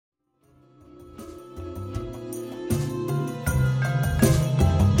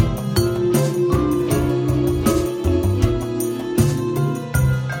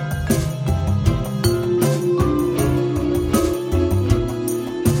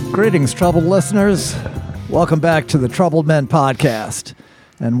Greetings, troubled listeners. Welcome back to the Troubled Men podcast.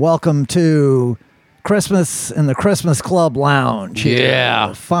 And welcome to Christmas in the Christmas Club Lounge. Yeah.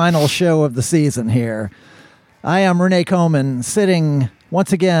 The final show of the season here. I am Renee Coman, sitting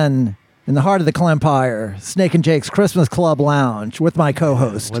once again in the heart of the Clempire, Snake and Jake's Christmas Club Lounge, with my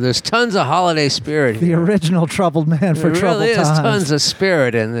co-host. Well, there's tons of holiday spirit The here. original troubled man for There troubled really is times. tons of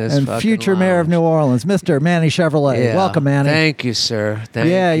spirit in this And fucking future mayor of lounge. New Orleans, Mr. Manny Chevrolet. Yeah. Welcome, Manny. Thank you, sir. Thank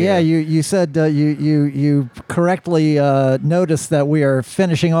you. Yeah. You said you correctly noticed that we are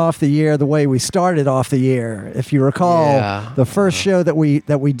finishing off the year the way we started off the year. If you recall, Yeah. the first show that we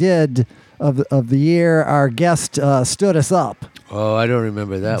did of the year, our guest stood us up. Oh, I don't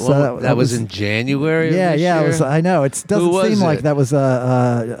remember that So one. that That was was- in January. of Yeah, this yeah. It year? was, I know it doesn't was seem like it? that was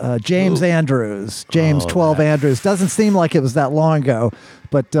James Who? Andrews, James Oh, 12 that- Andrews. Doesn't seem like it was that long ago,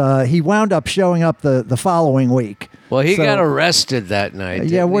 but he wound up showing up the following week. Well, he So- got arrested that night.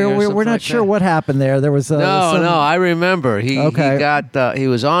 Yeah, didn't he, or we're something not like sure that? what happened there. There was No, I remember. He Okay. he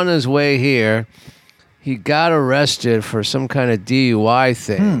was on his way here. He got arrested for some kind of DUI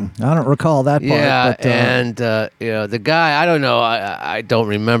thing. I don't recall that part. Yeah, but, and the guy, I don't know, I don't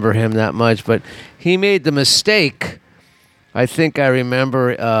remember him that much, but he made the mistake. I think I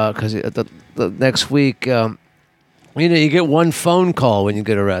remember because the next week, you get one phone call when you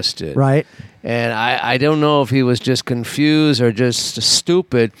get arrested, right. And I don't know if he was just confused or just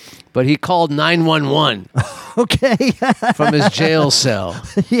stupid, but he called 911 Okay. from his jail cell.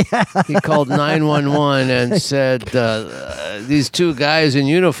 Yeah. He called 911 and said, these two guys in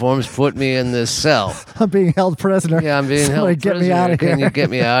uniforms put me in this cell. I'm being held prisoner. Yeah, I'm being Somebody held get prisoner. me out of here. Can you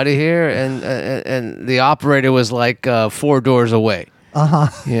get me out of here? And the operator was like 4 doors away.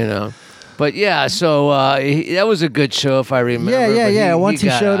 You know. But yeah, so that was a good show if I remember. Yeah. But Once he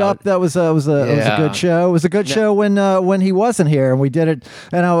got showed out. up, that was a good show. It was a good show when he wasn't here, and we did it.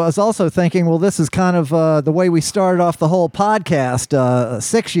 And I was also thinking, well, this is kind of the way we started off the whole podcast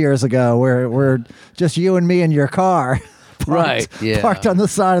 6 years ago, where we're just you and me in your car. Right, yeah. Parked on the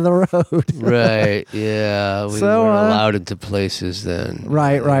side of the road. Right, yeah. We So, weren't allowed into places then.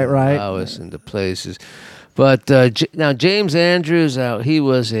 Right. Allow us into places. But now James Andrews, he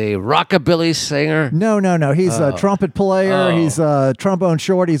was a rockabilly singer. No. He's a trumpet player. Oh. He's a trombone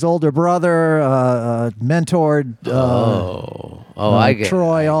shorty's older brother, mentored I get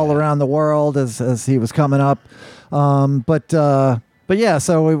Troy all around the world as he was coming up. But yeah,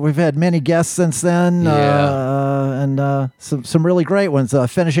 so we've had many guests since then, and some really great ones.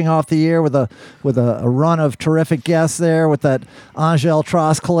 Finishing off the year with a run of terrific guests there, with that Angel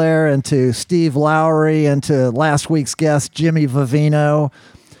Trosclair and to Steve Lowry and to last week's guest Jimmy Vivino,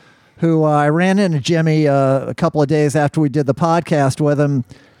 who I ran into Jimmy a couple of days after we did the podcast with him,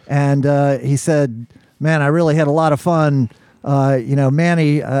 and he said, "Man, I really had a lot of fun."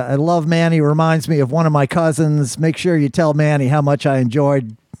 Manny, I love Manny. Reminds me of one of my cousins. Make sure you tell Manny how much I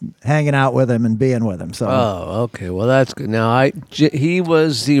enjoyed hanging out with him and being with him. So, okay. Well, that's good. Now, he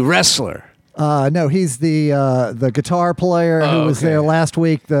was the wrestler. no, he's the guitar player who was there last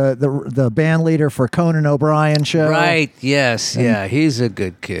week. The band leader for Conan O'Brien show. Right. Yes. He's a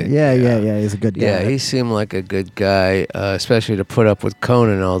good kid. Yeah. He's a good guy. Yeah, he seemed like a good guy, especially to put up with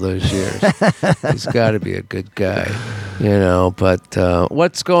Conan all those years. He's got to be a good guy, But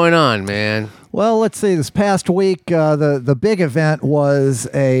what's going on, man? Well, let's see. This past week, the big event was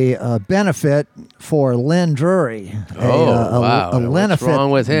a benefit for Lynn Drury. Wow. What's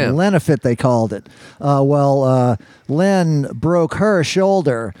wrong with him? Lenefit, they called it. Lynn broke her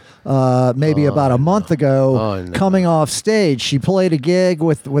shoulder maybe about a month ago coming off stage. She played a gig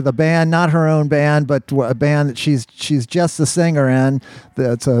with a band, not her own band, but a band that she's just the singer in.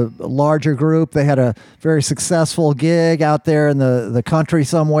 It's a larger group. They had a very successful gig out there in the country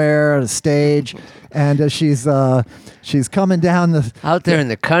somewhere, a stage, and she's coming down out there in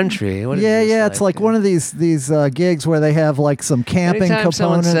the country. What is this it's like one of these gigs where they have like some camping Anytime component.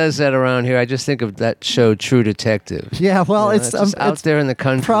 someone says that around here, I just think of that show True Detective. Yeah, well, it's just out there in the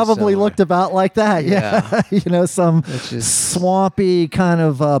country. Probably somewhere. looked about like that. Yeah, some swampy kind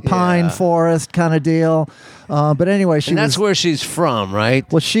of pine forest kind of deal. But anyway, that's where she's from, right?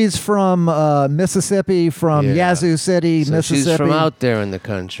 Well, she's from Mississippi, from Yazoo City, so Mississippi. She's from out there in the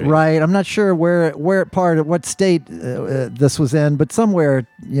country, right? I'm not sure what state this was in, but somewhere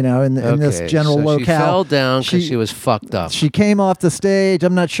in this general locale. She fell down because she was fucked up. She came off the stage.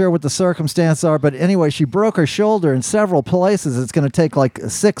 I'm not sure what the circumstances are, but anyway, she broke her shoulder in several places. It's going to take like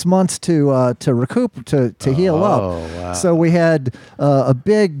 6 months to recoup to heal up. Wow. So we had a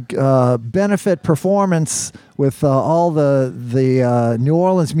big benefit performance with all the New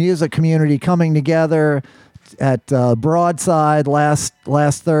Orleans music community coming together at Broadside last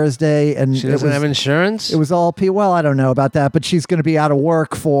Thursday, and She doesn't have insurance? It was all well, I don't know about that, but she's going to be out of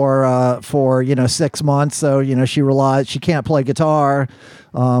work for 6 months, so she can't play guitar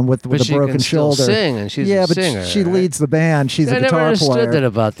with a broken shoulder. Still sing, and she's a singer. But she leads the band. She's a guitar player. I never understood that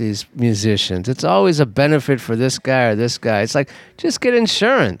about these musicians. It's always a benefit for this guy or this guy. It's like, just get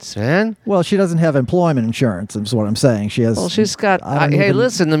insurance, man. Well, she doesn't have employment insurance, is what I'm saying. She has. Well, she's got.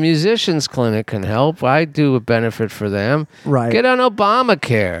 Listen, the musicians clinic can help. I do a benefit for them. Right. Get on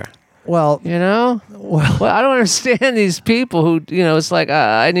Obamacare. Well, well, I don't understand these people who, it's like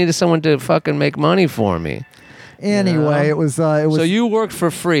I needed someone to fucking make money for me. Anyway, it was. So you worked for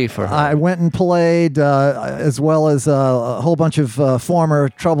free for her. I went and played, as well as a whole bunch of former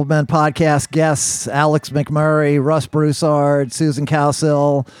Trouble Men podcast guests: Alex McMurray, Russ Broussard, Susan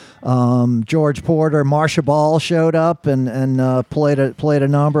Cowsill, George Porter, Marcia Ball showed up and played a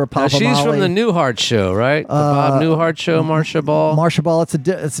number of Papa she's Molly. from the Newhart show, right? The Bob Newhart show, Marcia Ball. Marcia Ball. It's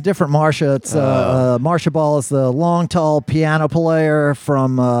a different Marcia. It's Marcia Ball is the long, tall piano player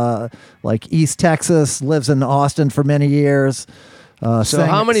from like East Texas. Lives in Austin for many years. So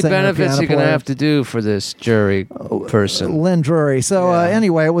how many benefits are you going to have to do for this jury person? Lynn Drury. So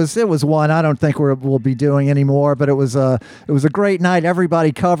anyway, it was one. I don't think we'll be doing anymore, but it was a great night.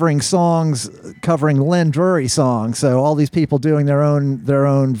 Everybody covering Lynn Drury songs. So all these people doing their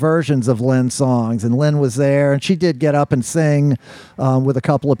own versions of Lynn songs, and Lynn was there, and she did get up and sing with a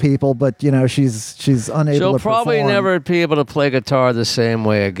couple of people, but she's unable. She'll to probably perform. never be able to play guitar the same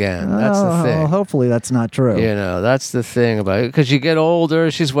way again. That's the thing. Hopefully that's not true. That's the thing about it, because you get older.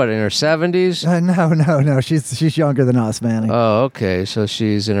 She's what, in her 70s? No. She's younger than us, Manny. Oh, okay. So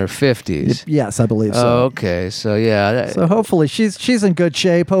she's in her 50s. Yes, I believe so. Oh, okay. So yeah. So hopefully she's in good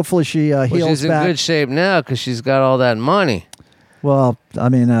shape. Hopefully she heals back. She's in good shape now because she's got all that money. Well, I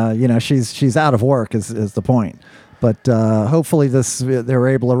mean, she's out of work is the point. But hopefully they're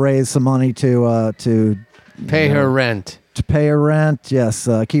able to raise some money to pay her rent. To pay her rent, yes,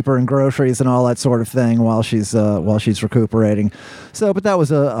 keep her in groceries and all that sort of thing while she's recuperating. So, but that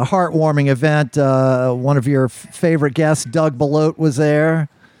was a heartwarming event. One of your favorite guests, Doug Belote, was there.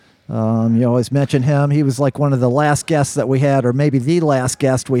 You always mention him. He was like one of the last guests that we had, or maybe the last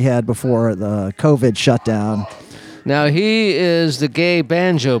guest we had before the COVID shutdown. Now, he is the gay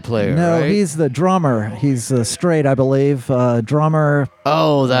banjo player, No, right? he's the drummer. He's straight, I believe. Drummer.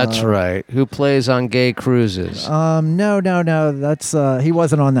 Oh, that's right. Who plays on gay cruises? No. That's he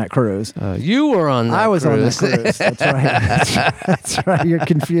wasn't on that cruise. You were on that cruise. I was on that cruise. That's right. That's right. You're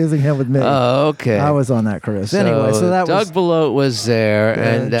confusing him with me. Oh, okay. I was on that cruise. Anyway, so that Doug Belote was there,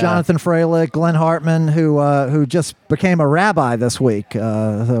 and Jonathan Freilich, Glenn Hartman, who just became a rabbi this week.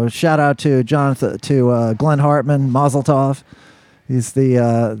 So shout out to Glenn Hartman. Mazel tov. He's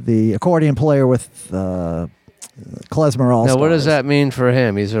the accordion player with Klezmer All-Stars. Now, what does that mean for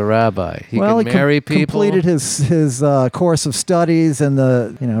him? He's a rabbi. He can marry people. Completed his course of studies in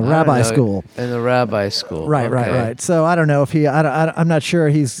the rabbi school. In the rabbi school. Right. So I don't know if I'm not sure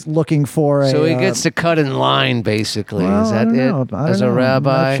he's looking for a. So he gets to cut in line, basically. Well, Is that it? As a rabbi?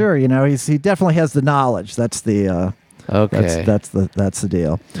 I'm not sure. He definitely has the knowledge. That's the. Okay, that's the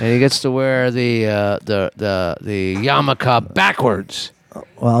deal. And he gets to wear the yarmulke backwards.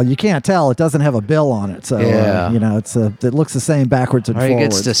 Well, you can't tell; it doesn't have a bill on it, so it looks the same backwards and forwards. He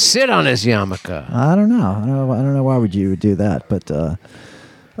gets to sit on his yarmulke. I don't know why would you do that, but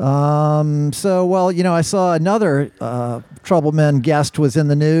I saw another Trouble Men guest was in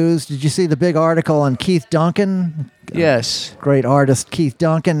the news. Did you see the big article on Keith Duncan? Yes. Great artist Keith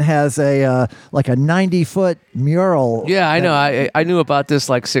Duncan has a 90-foot mural. Yeah, I know. I knew about this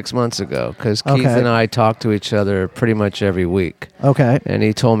like 6 months ago because Keith and I talk to each other pretty much every week. Okay. And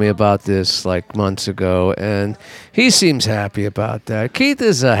he told me about this like months ago, and he seems happy about that. Keith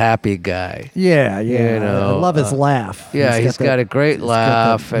is a happy guy. Yeah. I love his laugh. Yeah, he's got a great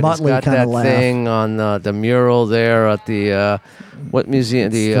laugh, and he's got that thing on the mural there at the what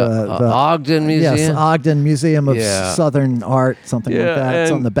museum? The Ogden Museum. Yes, Ogden Museum of Southern Art, something like that.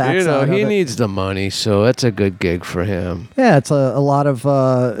 It's on the back side. He needs the money, so that's a good gig for him. Yeah, it's a lot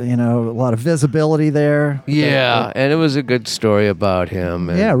of visibility there. Yeah, and it was a good story about him.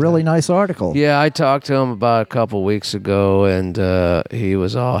 And, really nice article. Yeah, I talked to him about a couple weeks ago, and he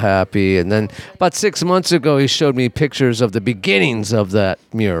was all happy. And then about 6 months ago, he showed me pictures of the beginnings of that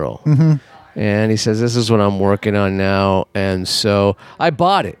mural. Mm-hmm. And he says, this is what I'm working on now. And so I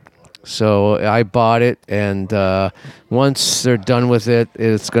bought it. And once they're done with it,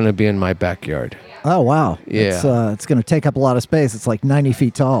 it's going to be in my backyard. Oh, wow. Yeah. It's going to take up a lot of space. It's like 90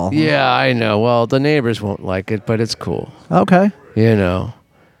 feet tall. Yeah, I know. Well, the neighbors won't like it, but it's cool. Okay.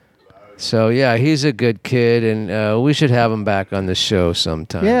 So yeah, he's a good kid, and we should have him back on the show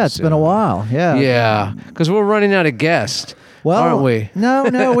sometime. Yeah, it's been a while. Yeah. Yeah, because we're running out of guests, aren't we?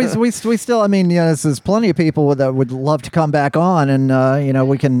 No, we still. I mean, there's plenty of people that would love to come back on, and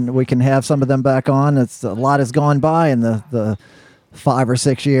we can have some of them back on. It's a lot has gone by in the 5 or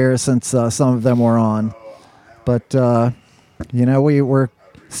 6 years since some of them were on, but we were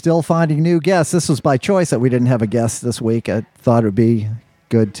still finding new guests. This was by choice that we didn't have a guest this week. I thought it would be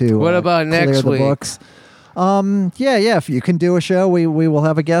good to what about clear next the week? books. Yeah. If you can do a show, we will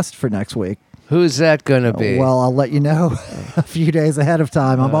have a guest for next week. Who's that going to be? Well, I'll let you know a few days ahead of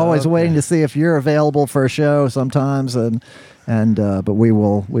time. I'm always waiting to see if you're available for a show sometimes, but we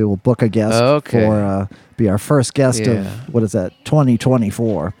will book a guest for be our first guest of what is that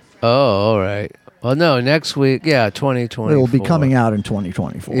 2024. Oh, all right. Well, no, next week, 2024. It will be coming out in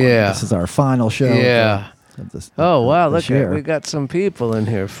 2024. Yeah, this is our final show. Yeah. Wow! Look, we got some people in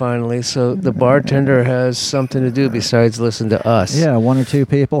here finally. So the bartender has something to do besides listen to us. Yeah, 1 or 2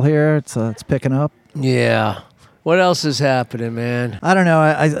 people here. It's picking up. Yeah. What else is happening, man? I don't know.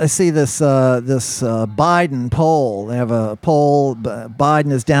 I see this Biden poll. They have a poll.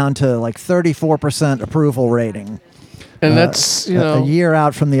 Biden is down to like 34% approval rating, and that's a year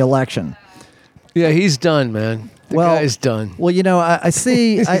out from the election. Yeah, he's done, man. The guy's done. Well, I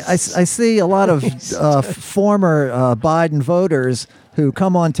see I see a lot of former Biden voters who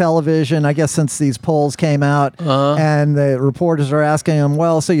come on television, I guess since these polls came out, and the reporters are asking them,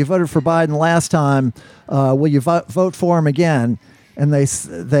 well, so you voted for Biden last time, will you vote for him again? And they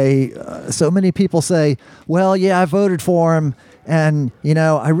so many people say, well, yeah, I voted for him, and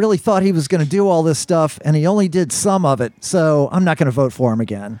I really thought he was going to do all this stuff, and he only did some of it, so I'm not going to vote for him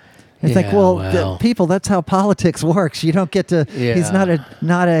again. It's like, people, that's how politics works. You don't get to. Yeah. He's not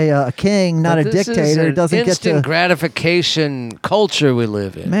a king, not a dictator. Doesn't get to instant gratification culture we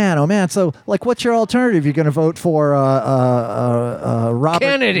live in. Man, oh man. So, like, what's your alternative? You're going to vote for Robert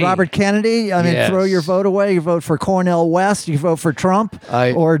Kennedy? I mean, throw your vote away. You vote for Cornel West. You vote for Trump,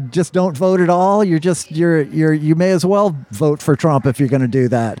 or just don't vote at all. You may as well vote for Trump if you're going to do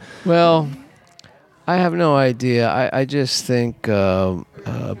that. Well, I have no idea. I just think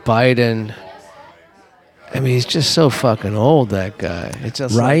Biden, I mean, he's just so fucking old, that guy. It's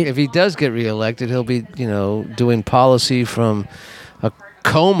just right. Like if he does get reelected, he'll be, doing policy from a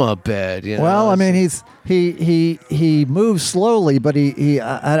coma bed. Well, I mean, he moves slowly, but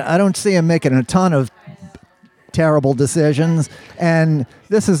I don't see him making a ton of terrible decisions, and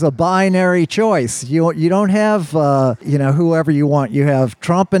this is a binary choice. You don't have whoever you want. You have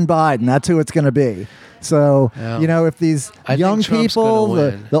Trump and Biden. That's who it's going to be. So if these young people,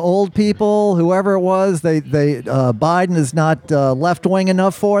 the old people, whoever it was, Biden is not left wing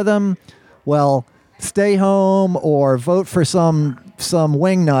enough for them. Well, stay home or vote for some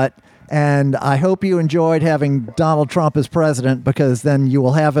wingnut. And I hope you enjoyed having Donald Trump as president, because then you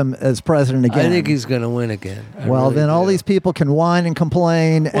will have him as president again. I think he's going to win again. Then all these people can whine and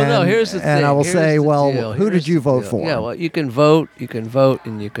complain. Here's the thing. And I will say, who did you vote for? Yeah, well, you can vote,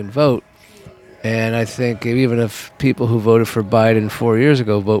 and you can vote. And I think even if people who voted for Biden 4 years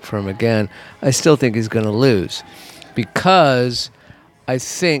ago vote for him again, I still think he's going to lose. Because I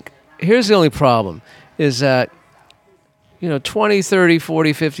think, here's the only problem, is that 20, 30,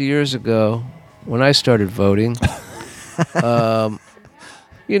 40, 50 years ago, when I started voting,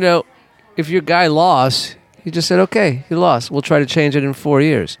 if your guy lost, you just said, okay, he lost. We'll try to change it in 4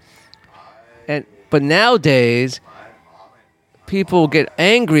 years. But nowadays, people get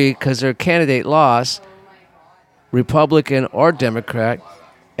angry because their candidate lost, Republican or Democrat,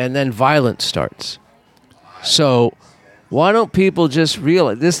 and then violence starts. So why don't people just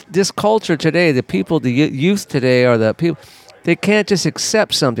realize this culture today, the youth today are the people, they can't just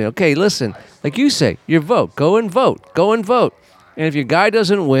accept something. Okay, listen, like you say, your vote, go and vote. And if your guy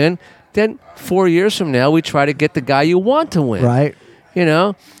doesn't win, then 4 years from now, we try to get the guy you want to win. Right.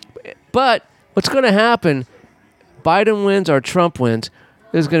 But what's going to happen, Biden wins or Trump wins,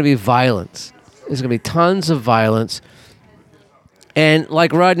 there's going to be violence. There's going to be tons of violence. And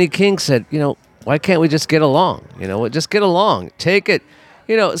like Rodney King said, why can't we just get along? Just get along. Take it.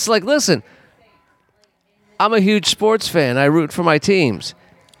 It's like, listen, I'm a huge sports fan. I root for my teams.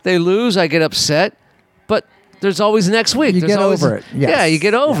 They lose, I get upset. But there's always next week. You get over it. Yes. Yeah, you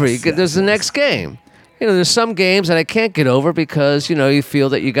get over it. There's the next game. There's some games that I can't get over because, you feel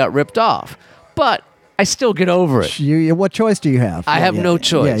that you got ripped off. But I still get over it. What choice do you have? I have no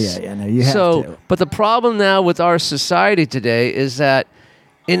choice. No, you have to. But the problem now with our society today is that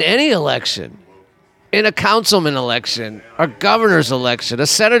in any election, in a councilman election, a governor's election, a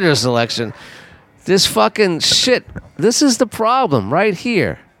senator's election, this fucking shit, this is the problem right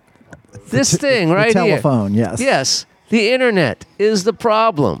here. This thing right the here. telephone, yes. Yes, the internet is the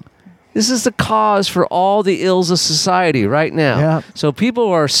problem. This is the cause for all the ills of society right now. Yeah. So people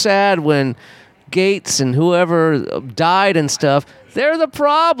are sad when Gates and whoever died and stuff. They're the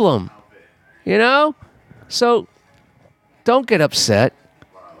problem. You know? So don't get upset.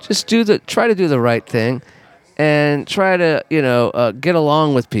 Just try to do the right thing and try to, get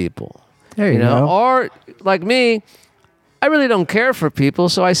along with people. There you go. Or like me, I really don't care for people,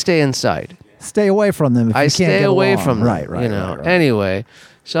 so I stay inside. Stay away from them if you can't stay get away along. from them. Right. Anyway,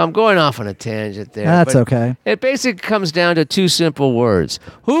 so I'm going off on a tangent there. That's but okay. It basically comes down to two simple words.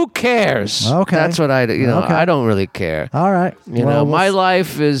 Who cares? Okay. That's what Okay. I don't really care. All right. My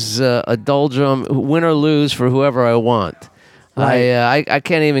life is a doldrum, win or lose for whoever I want. Right. I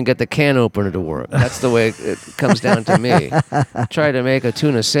can't even get the can opener to work. That's the way it comes down to me. I tried to make a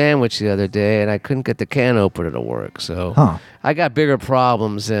tuna sandwich the other day, and I couldn't get the can opener to work. So I got bigger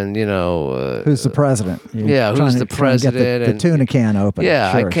problems than, who's the president? Who's the president? The tuna can open.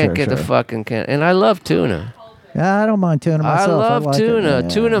 Yeah, sure, I can't get the fucking can. And I love tuna. Yeah, I don't mind tuna myself. I love like tuna. It. Yeah.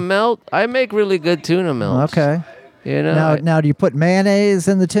 Tuna melt. I make really good tuna melts. Okay. Now, do you put mayonnaise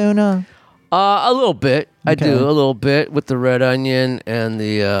in the tuna? A little bit. I Okay. do a little bit with the red onion and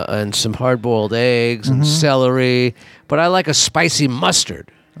the and some hard-boiled eggs and celery. But I like a spicy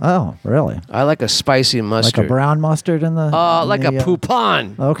mustard. Oh, really? I like a spicy mustard. Like a brown mustard in the? Like a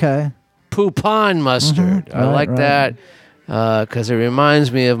poupon. Okay. Poupon mustard. I Right, like right. that because it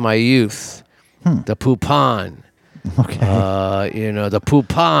reminds me of my youth. The poupon. Okay. The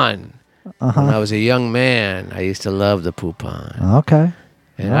poupon. When I was a young man, I used to love the poupon. Okay.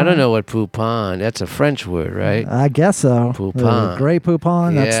 And I don't know what poupon. That's a French word, right? I guess so. Poupon. Grey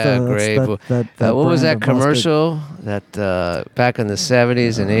poupon. That's Grey. that What was brand that of mustard. commercial that back in the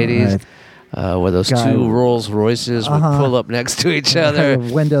 70s and 80s where those Guy- two Rolls Royces would pull up next to each other?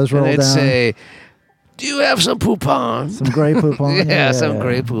 Windows roll and they'd down. say, "Do you have some poupon?" Some Grey poupon. yeah, some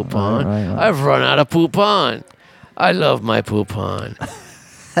Grey poupon. Right. I've run out of poupon. I love my poupon.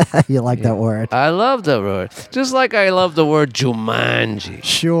 You like that word? I love the word. Just like I love the word Jumanji.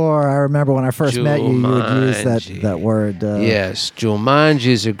 Sure. I remember when I first met you, you would use Jumanji. that word. Yes, Jumanji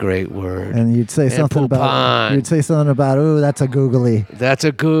is a great word. And you'd say And something about. poupon. You'd say something about. Ooh, that's a googly. That's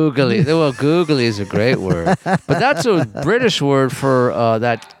a googly. Well, googly is a great word. But that's a British word for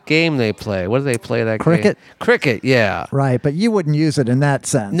that game they play. What do they play that Cricket? game? Cricket, yeah. Right, but you wouldn't use it in that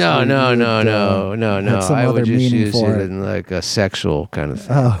sense. No. You would, have some I other would just meaning use for it in like a sexual kind of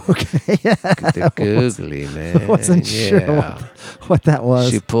thing. Oh, okay. The googly, man. I wasn't sure what that was.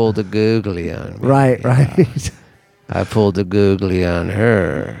 She pulled the googly on me. Right. I pulled the googly on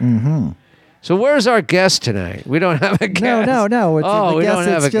her. Mm-hmm. So where's our guest tonight? We don't have a guest. No. It's, Oh, the we guest, don't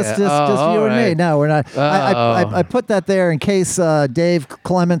have it's a just guest. Oh, you all and me. right. No, we're not. I put that there in case Dave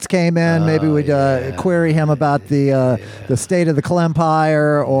Clements came in. Maybe we'd query him about the state of the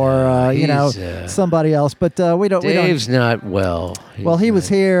Clempire or somebody else. But we don't. Dave's not well. He was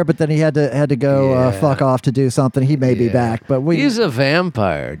here, but then he had to go fuck off to do something. He may be back, but he's a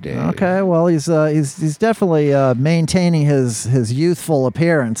vampire, Dave. Okay, well he's definitely maintaining his youthful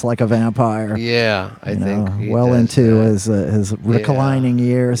appearance like a vampire. Yeah, I think he well does into that. his reclining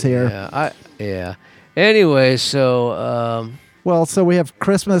years here. Yeah. Anyway, so Well, so we have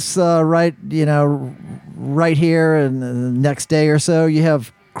Christmas right here, and the next day or so you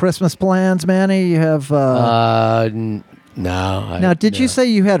have Christmas plans, Manny. You have no. Now, did you say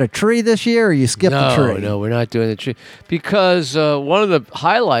you had a tree this year, or you skipped the tree? No, we're not doing the tree because one of the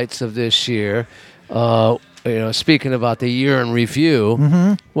highlights of this year. Speaking about the year in review,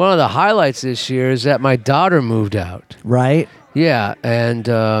 one of the highlights this year is that my daughter moved out. Right. Yeah,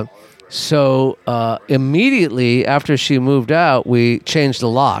 and so immediately after she moved out, we changed the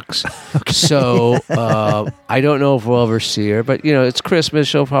locks. Okay. So I don't know if we'll ever see her, but it's Christmas.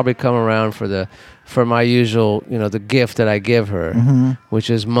 She'll probably come around for my usual, the gift that I give her, which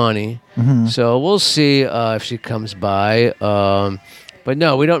is money. So we'll see if she comes by. But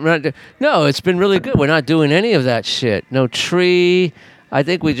no, we don't. No, it's been really good. We're not doing any of that shit. No tree. I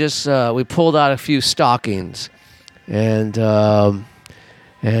think we just we pulled out a few stockings, and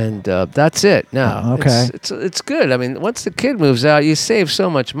that's it. Now, okay, it's good. I mean, once the kid moves out, you save so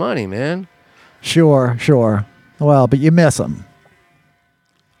much money, man. Sure. Well, but you miss them.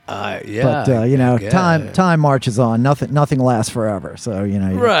 Yeah. But time marches on. Nothing lasts forever. So you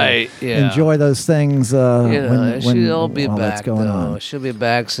have to enjoy those things. She'll be while back. that's going on. She'll be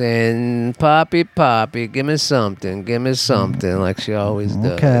back saying, "Poppy, give me something, like she always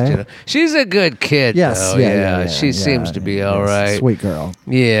does." Okay. She's a good kid. Yes. Though. She seems to be all right. Sweet girl.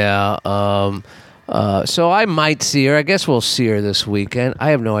 Yeah. So I might see her. I guess we'll see her this weekend. I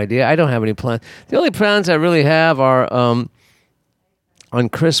have no idea. I don't have any plans. The only plans I really have are on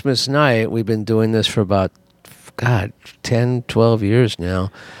Christmas night. We've been doing this for about, 10, 12 years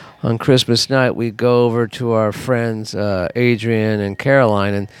now. On Christmas night, we go over to our friends Adrian and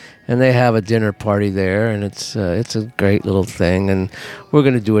Caroline, and they have a dinner party there, and it's a great little thing, and we're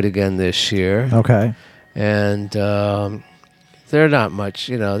going to do it again this year. Okay. And they're not much,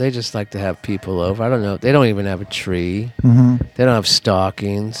 they just like to have people over. I don't know. They don't even have a tree. Mm-hmm. They don't have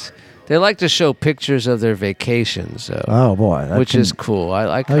stockings. They like to show pictures of their vacations, though. Oh, boy. Which is cool.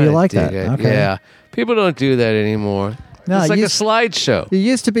 I kind you of like dig that? it. Okay. Yeah. People don't do that anymore. No, it's like a slideshow. It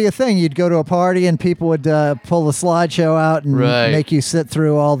used to be a thing. You'd go to a party and people would pull the slideshow out and make you sit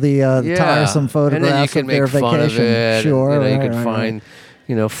through all the tiresome photographs and then you can of their make fun vacation. Of it. Sure, And, you can find,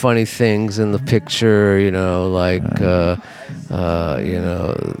 funny things in the picture. Like the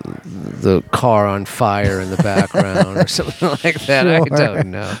car on fire in the background or something like that. Sure. I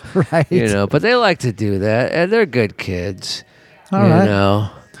don't know. Right. But they like to do that, and they're good kids. All right.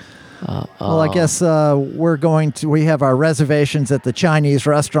 Well, I guess we have our reservations at the Chinese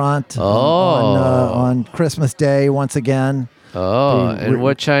restaurant on Christmas Day once again. And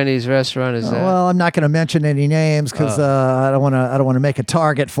what Chinese restaurant is that? Well, I'm not going to mention any names because I don't want to make a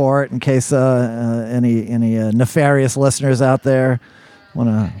target for it in case any nefarious listeners out there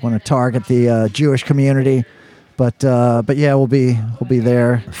want to target the Jewish community. But yeah, we'll be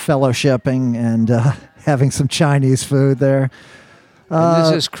there fellowshipping and having some Chinese food there. And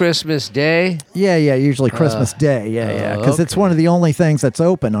this is Christmas Day? Yeah, usually Christmas Day. Yeah, because it's one of the only things that's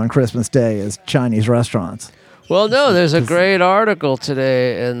open on Christmas Day is Chinese restaurants. Well, no, there's a great article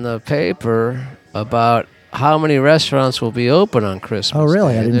today in the paper about how many restaurants will be open on Christmas Day. Oh,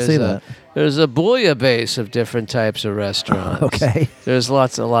 really? I didn't see that. There's a bouillabaisse of different types of restaurants. Okay. There's a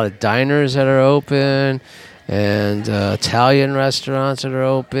lot of diners that are open. And Italian restaurants that are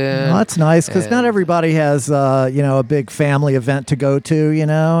open. Well, that's nice because not everybody has a big family event to go to.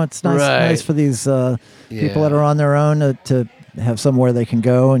 It's nice for these people that are on their own to have somewhere they can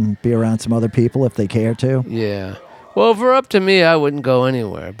go and be around some other people if they care to. Yeah. Well, if it were up to me, I wouldn't go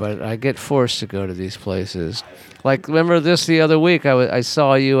anywhere, but I get forced to go to these places. Like, remember this the other week? I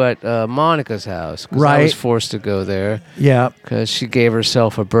saw you at Monica's house. Right. I was forced to go there. Yeah. Because she gave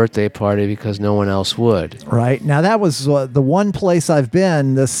herself a birthday party because no one else would. Right. Now, that was the one place I've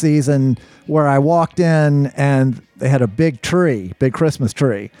been this season where I walked in and they had a big Christmas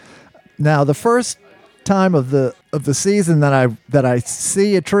tree. Now, the first time of the season that I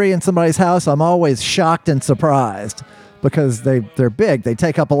see a tree in somebody's house, I'm always shocked and surprised. Because they're big, they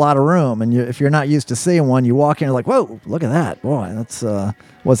take up a lot of room, and if you're not used to seeing one, you walk in, you're like, "Whoa, look at that! Boy, that's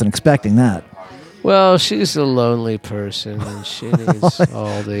wasn't expecting that." Well, she's a lonely person, and she needs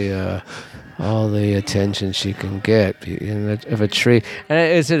all the attention she can get. Of a tree,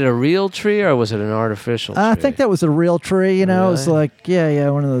 and is it a real tree or was it an artificial tree? I think that was a real tree. Really? It was like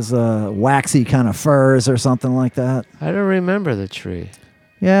one of those waxy kind of firs or something like that. I don't remember the tree.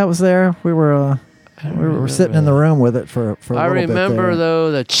 Yeah, it was there. We were sitting in the room with it for a little bit. I remember,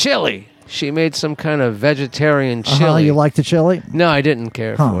 though, the chili. She made some kind of vegetarian chili. You like the chili? No, I didn't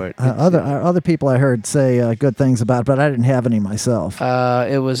care for it. Other people I heard say good things about it, but I didn't have any myself.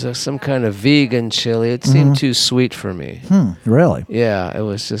 It was some kind of vegan chili. It seemed too sweet for me. Really? Yeah, it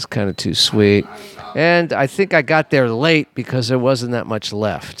was just kind of too sweet. And I think I got there late because there wasn't that much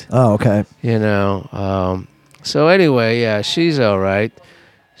left. Oh, okay. So anyway, yeah, she's all right.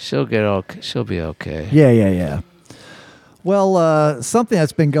 She'll be okay. Yeah. Well, something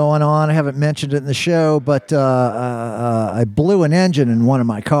that's been going on, I haven't mentioned it in the show, but I blew an engine in one of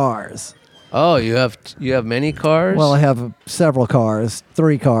my cars. Oh, you have many cars? Well, I have several cars,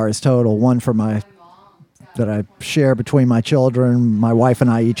 3 cars total. One for that I share between my children. My wife and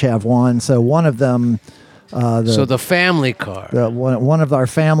I each have one. So one of them. So the family car. One of our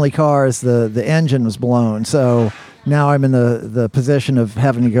family cars, the engine was blown. So now I'm in the position of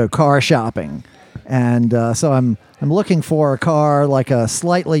having to go car shopping, and so I'm looking for a car, like a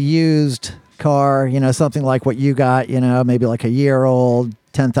slightly used car, something like what you got, maybe like a year old,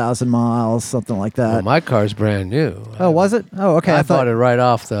 10,000 miles, something like that. Well, my car's brand new. Oh, was it? Oh, okay. I bought it right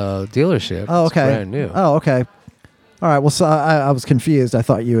off the dealership. Oh, okay. It's brand new. Oh, okay. All right. Well, so I was confused. I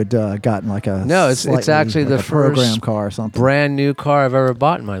thought you had gotten like a No, it's slightly, actually like the a program first car or something. brand new car I've ever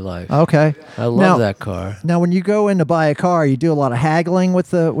bought in my life. Okay. I love that car. Now, when you go in to buy a car, you do a lot of haggling with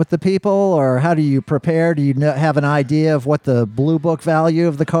the people, or how do you prepare? Do you have an idea of what the blue book value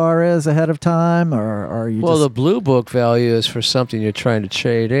of the car is ahead of time, or are you? Well, the blue book value is for something you're trying to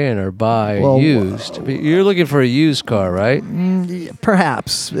trade in or buy used. But you're looking for a used car, right?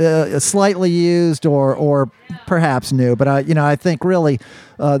 Perhaps slightly used, or perhaps new. But I think really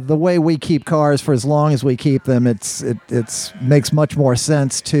the way we keep cars for as long as we keep them, it's makes much more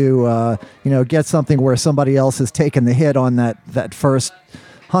sense to get something where somebody else has taken the hit on that first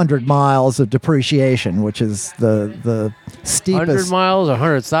 100 miles of depreciation, which is the steepest. 100 miles or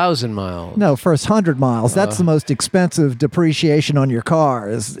 100,000 miles? No, first 100 miles. That's the most expensive depreciation on your car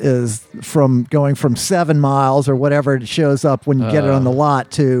is from going from 7 miles or whatever it shows up when you get it on the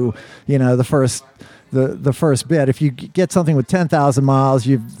lot to, the first bit. If you get something with 10,000 miles,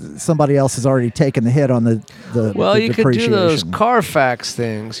 somebody else has already taken the hit on the Well, you could do those depreciation. Carfax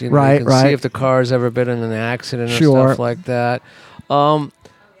things. Right, you can see right. if the car's ever been in an accident or Sure. stuff like that.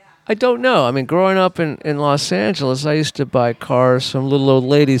 I don't know. I mean, growing up in Los Angeles, I used to buy cars from little old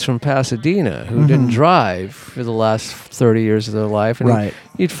ladies from Pasadena who didn't drive for the last 30 years of their life. And Right.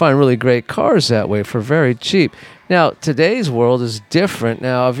 you'd find really great cars that way for very cheap. Now, today's world is different.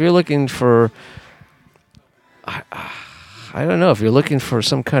 Now, if you're looking for... I don't know, if you're looking for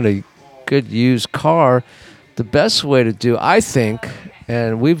some kind of good used car, the best way to do, I think,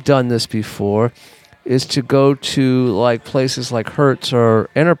 and we've done this before, is to go to like places like Hertz or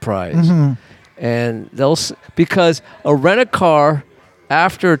Enterprise, and because a rent-a-car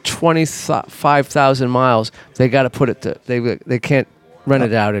after 25,000 miles, they got to put it to they can't rent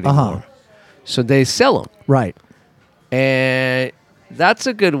it out anymore, so they sell them. Right. And that's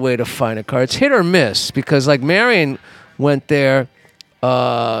a good way to find a car. It's hit or miss because, like, Marion went there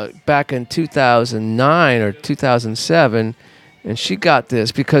back in 2009 or 2007, and she got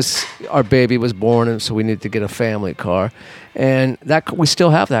this because our baby was born, and so we needed to get a family car. And we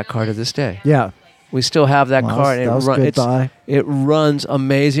still have that car to this day. Yeah. We still have that car. And that was good buy. It runs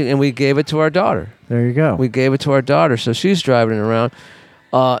amazing, and we gave it to our daughter. There you go. We gave it to our daughter, so she's driving it around.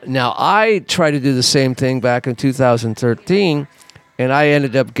 Now, I tried to do the same thing back in 2013, and I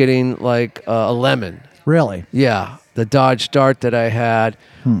ended up getting like a lemon. Really? Yeah, the Dodge Dart that I had.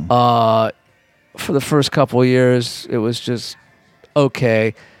 For the first couple of years, it was just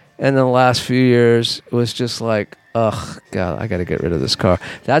okay. And then the last few years, it was just like, ugh, God, I got to get rid of this car.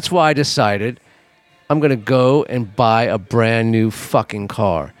 That's why I decided I'm going to go and buy a brand new fucking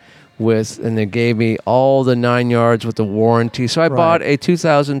car. And they gave me all the 9 yards with the warranty. So I bought a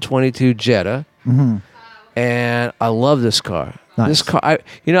 2022 Jetta, and I love this car. Nice. This car,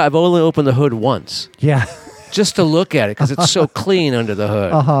 I've only opened the hood once. Yeah. Just to look at it because it's so clean under the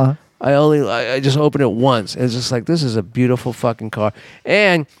hood. I just opened it once. It's just like, this is a beautiful fucking car.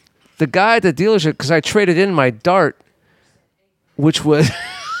 And the guy at the dealership, because I traded in my Dart, which was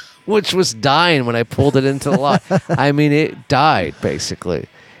dying when I pulled it into the lot. I mean, it died basically.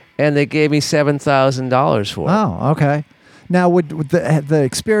 And they gave me $7,000 for it. Oh, okay. Now, would the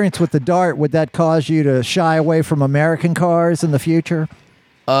experience with the Dart, would that cause you to shy away from American cars in the future?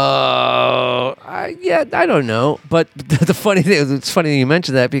 I don't know. But the funny thing, it's funny you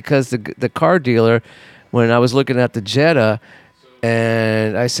mentioned that because the car dealer, when I was looking at the Jetta,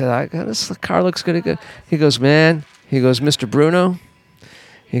 and I said, this car looks good. He goes, Mr. Bruno,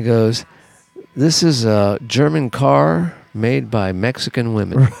 he goes, this is a German car made by Mexican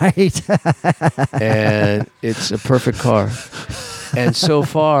women. Right. And it's a perfect car. And so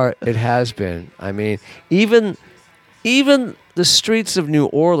far, it has been. I mean, even the streets of New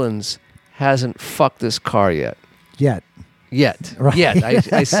Orleans hasn't fucked this car yet. Yet. Right. Yet.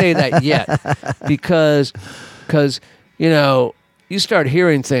 I say that yet. Because you start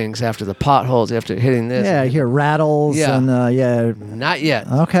hearing things after the potholes, after hitting this. Yeah, you hear rattles and Not yet.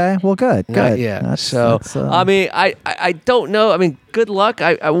 Okay, well, good. Not yet. I mean, I don't know. I mean, good luck.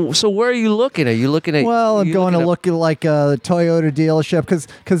 So where are you looking? Are you looking at? Well, I'm going to look at like a Toyota dealership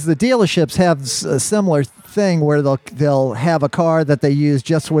because the dealerships have a similar thing where they'll have a car that they use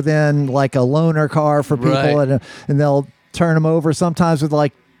just within like a loaner car for people, Right. and they'll turn them over sometimes with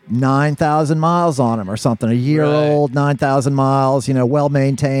like 9,000 miles on them or something, a year old, 9,000 miles, well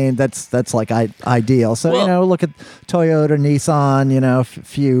maintained. That's like ideal. So, look at Toyota, Nissan,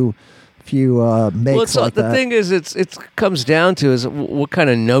 few makes like the that. thing is, it comes down to is what kind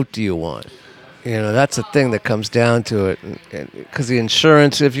of note do you want? That's the thing that comes down to it. Because the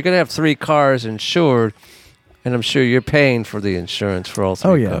insurance, if you're going to have 3 cars insured, and I'm sure you're paying for the insurance for all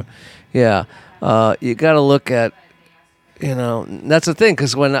 3 cars. Yeah. Yeah. You got to look at You know, that's the thing,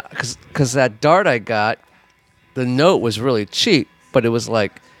 because that Dart I got, the note was really cheap, but it was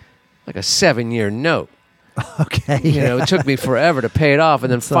like a 7-year note. Okay. You know, it took me forever to pay it off,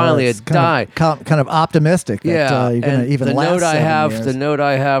 and then So finally it's it died. Kind of optimistic that you're going to even the last note I 7 have, years. the note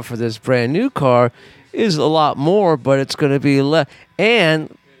I have for this brand new car is a lot more, but it's going to be less.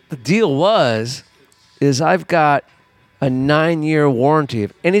 And the deal is I've got a 9-year warranty.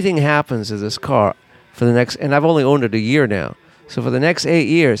 If anything happens to this car for the next, and I've only owned it a year now, so for the next 8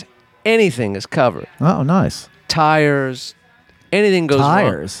 years, anything is covered. Oh, nice. Tires, anything goes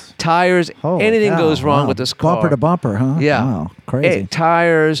wrong. Tires, Holy anything cow. goes wrong Wow. with this car. Bumper to bumper, huh? Yeah. Wow, crazy.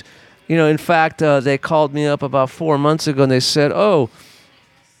 Tires. You know, in fact, they called me up about 4 months ago and they said, oh,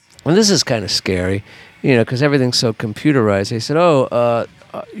 and this is kind of scary, you know, because everything's so computerized. They said, oh,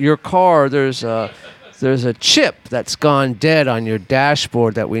 your car, there's a chip that's gone dead on your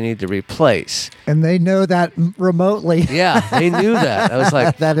dashboard that we need to replace. And they know that remotely. Yeah, they knew that. I was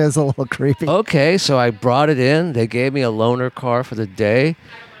like, that is a little creepy. okay, so I brought it in. They gave me a loaner car for the day,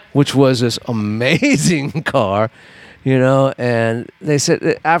 which was this amazing car, you know, and they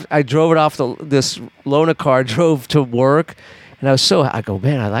said, after I drove it off this loaner car, drove to work, and I go,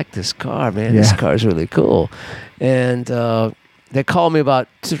 man, I like this car, man. Yeah. This car is really cool. And they called me about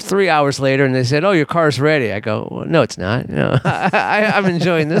 3 hours later, and they said, oh, your car's ready. I go, well, no, it's not. You know, I'm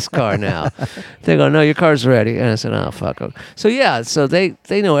enjoying this car now. They go, no, your car's ready. And I said, oh, fuck. So, yeah, so they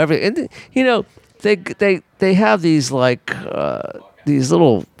know everything. And, you know, they have these, like, these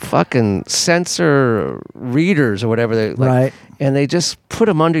little fucking sensor readers or whatever. Right. And they just put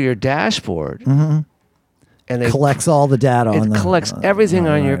them under your dashboard. Mm-hmm. And it collects all the data on collects everything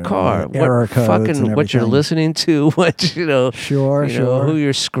on your car. Error codes and what you're everything. listening to, what you know, Sure. who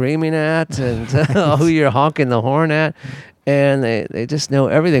you're screaming at, and who you're honking the horn at, and they just know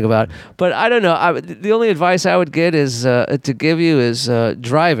everything about it. But I don't know. The only advice I would get is to give you is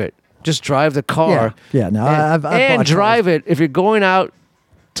drive it. Just drive the car. Yeah. No, I've and drive it if you're going out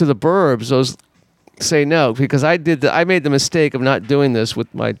to the burbs. Those say no, because I made the mistake of not doing this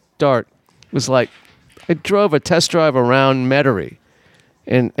with my Dart. It was like, I drove a test drive around Metairie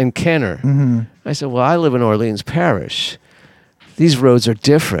and Kenner. Mm-hmm. I said, well, I live in Orleans Parish. These roads are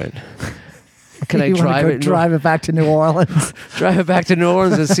different. Can I drive it? Drive it back to New Orleans. Drive it back to New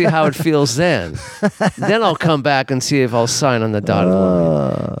Orleans and see how it feels then. Then I'll come back and see if I'll sign on the dotted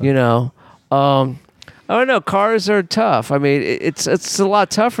line. You know? I don't know. Cars are tough. I mean, it's a lot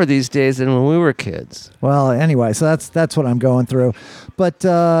tougher these days than when we were kids. Well, anyway, so that's what I'm going through. But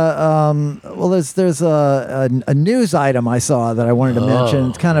well, there's a news item I saw that I wanted to mention.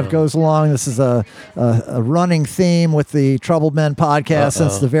 It kind of goes along. This is a running theme with the Troubled Men podcast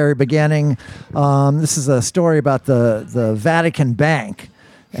since the very beginning. This is a story about the Vatican Bank.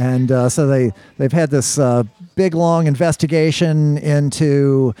 And so they've had this big, long investigation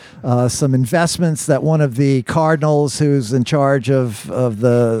into some investments that one of the cardinals who's in charge of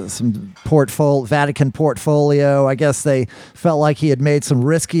some Vatican portfolio, I guess they felt like he had made some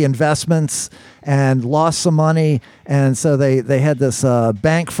risky investments and lost some money. And so they had this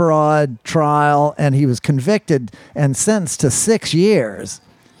bank fraud trial, and he was convicted and sentenced to 6 years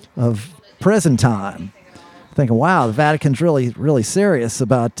of prison time. Thinking, wow, the Vatican's really, really serious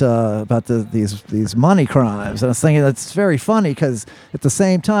about these money crimes. And I was thinking that's very funny because at the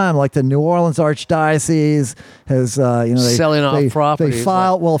same time, like the New Orleans Archdiocese has, selling off properties. They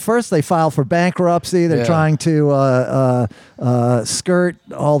filed first they filed for bankruptcy. They're trying to skirt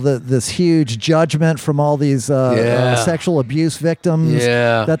all this huge judgment from all these sexual abuse victims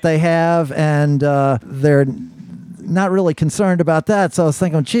that they have, and they're not really concerned about that. So I was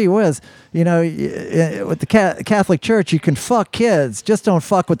thinking, gee whiz, with the Catholic Church, you can fuck kids, just don't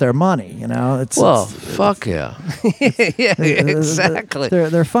fuck with their money. Fuck yeah, yeah, exactly.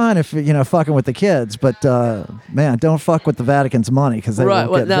 They're fine if fucking with the kids, but man, don't fuck with the Vatican's money because they right.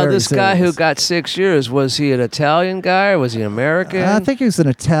 will get Now very this guy serious. who got 6 years, was he an Italian guy or was he American? I think he was an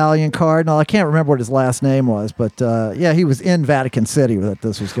Italian cardinal. I can't remember what his last name was, but he was in Vatican City that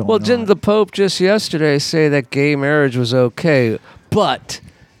this was going on. Well, didn't the Pope just yesterday say that gay marriage was okay, but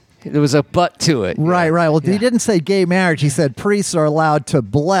there was a but to it? Right. Well, he didn't say gay marriage. He said priests are allowed to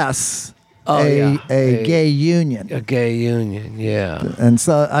bless a gay union. A gay union, yeah. And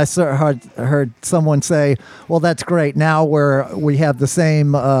so I heard someone say, "Well, that's great. Now we have the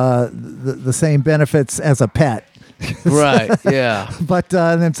same the same benefits as a pet." Right. Yeah. But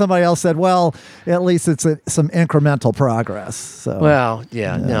then somebody else said, "Well, at least it's some incremental progress." So. Well,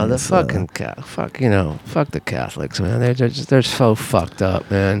 yeah. No, the fucking fuck the Catholics, man. They're so fucked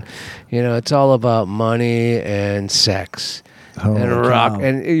up, man. It's all about money and sex. Holy and rock, cow.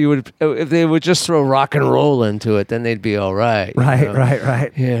 and you would if they would just throw rock and roll into it, then they'd be all right. Right, you know?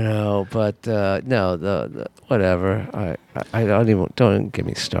 right. You know, but no, the whatever. I don't even get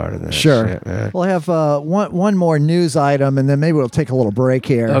me started on that Sure. shit, man. We'll have one more news item, and then maybe we'll take a little break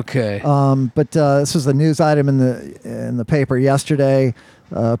here. Okay. But this was a news item in the paper yesterday.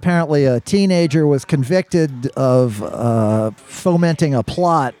 Apparently, a teenager was convicted of fomenting a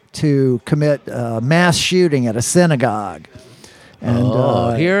plot to commit mass shooting at a synagogue.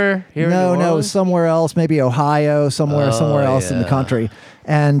 And here in New no, it was Orleans? somewhere else, maybe Ohio, somewhere else in the yeah. country.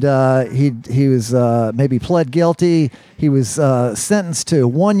 And he was maybe pled guilty. He was sentenced to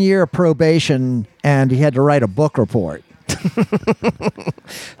 1 year probation, and he had to write a book report.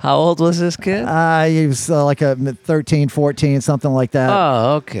 How old was this kid? He was like a 13, 14, something like that.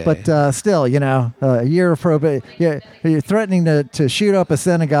 Oh, okay. But still, a year of probation. Yeah, you're threatening to shoot up a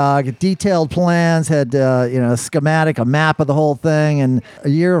synagogue. Detailed plans, had a schematic, a map of the whole thing, and a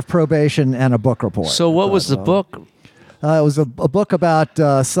year of probation and a book report. So what was the book? It was a book about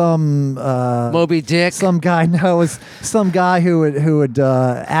some Moby Dick? Some guy. No, it was some guy who had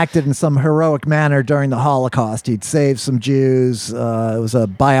acted in some heroic manner during the Holocaust. He'd saved some Jews. It was a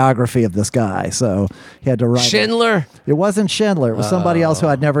biography of this guy, so he had to write. Schindler? It wasn't Schindler. It was somebody else who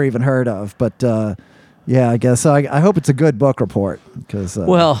I'd never even heard of. But yeah, I guess so. I hope it's a good book report because.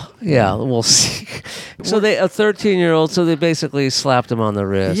 Well, yeah, we'll see. So a 13-year-old. So they basically slapped him on the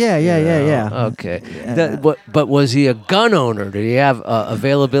wrist. Yeah. Okay. But was he a gun owner? Did he have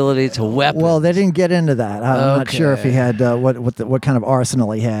availability to weapons? Well, they didn't get into that. I'm not sure if he had what kind of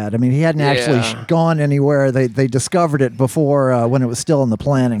arsenal he had. I mean, he hadn't actually gone anywhere. They discovered it before when it was still in the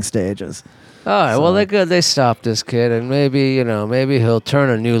planning stages. All right. Well, they're good. They stopped this kid, and maybe he'll turn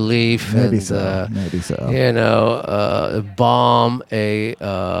a new leaf. Maybe and, so. Bomb a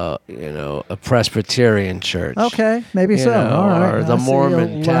Presbyterian church. Okay, maybe so. All right. Or the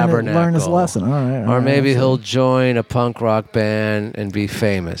Mormon Tabernacle. Learn his lesson. All right. Or maybe he'll join a punk rock band and be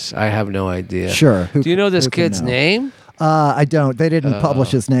famous. I have no idea. Sure. Do you know this kid's name? I don't. They didn't publish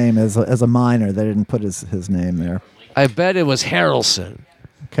his name as a minor. They didn't put his name there. I bet it was Harrelson.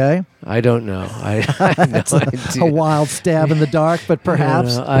 Okay. I don't know. I have no idea. A wild stab in the dark, but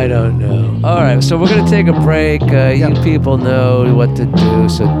perhaps. I don't know. All right, so we're going to take a break. You people know what to do,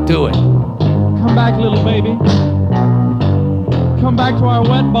 so do it. Come back, little baby. Come back to our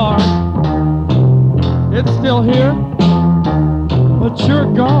wet bar. It's still here, but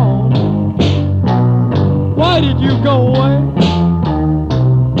you're gone. Why did you go away?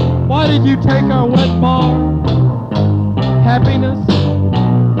 Why did you take our wet bar? Happiness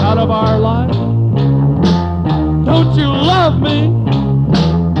out of our life. Don't you love me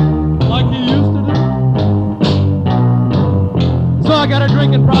like you used to do? So I got a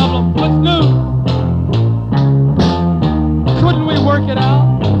drinking problem. What's new? Couldn't we work it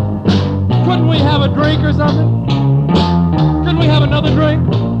out? Couldn't we have a drink or something? Couldn't we have another drink?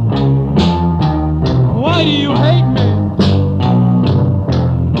 Why do you hate me?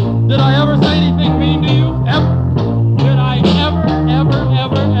 Did I ever say anything mean to you? Ever? Did I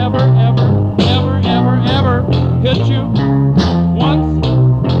ever hit you? Once?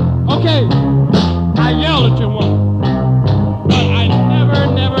 Okay, I yelled at you once. But I never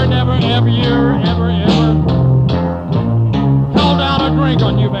held down a drink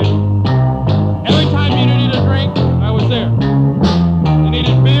on you, baby. Every time you needed a drink, I was there. You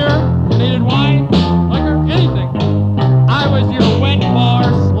needed beer, you needed wine, liquor, anything. I was your wet bar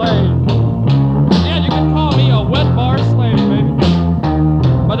slave. Yeah, you can call me a wet bar slave, baby.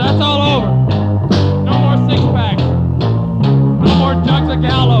 But that's all over. No more six-packs. No more jugs of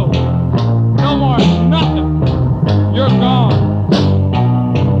Gallo. No more nothing. You're gone.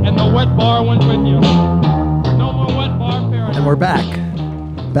 And the wet bar went with you. No more wet bar paradise. And we're back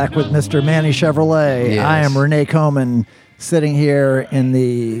with Mr. Manny Chevrolet. Yes. I am Renee Coman, sitting here in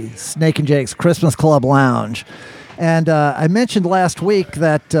the Snake and Jake's Christmas Club Lounge. And I mentioned last week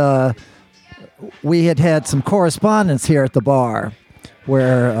that we had some correspondence here at the bar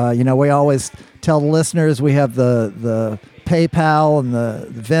where, we always tell the listeners we have the PayPal and the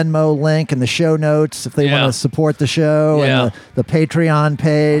Venmo link and the show notes if they want to support the show, and the Patreon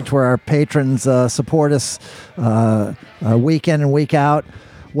page where our patrons support us week in and week out.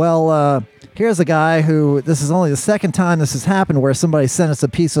 Well, here's a guy who, this is only the second time this has happened where somebody sent us a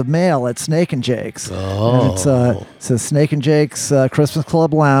piece of mail at Snake and Jake's. And it says Snake and Jake's Christmas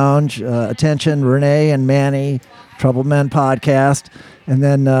Club Lounge. Attention, Renee and Manny, Troubled Men Podcast. And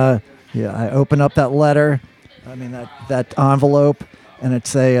then I open up that letter. I mean that envelope, and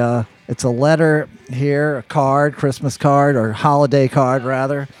it's a letter here, a card, Christmas card or holiday card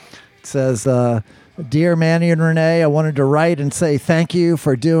rather. It says Dear Manny and Renee, I wanted to write and say thank you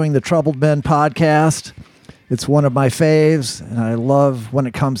for doing the Troubled Men podcast. It's one of my faves, and I love when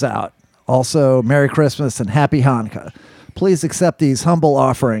it comes out. Also, Merry Christmas and Happy Hanukkah. Please accept these humble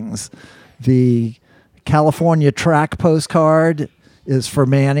offerings. The California track postcard is for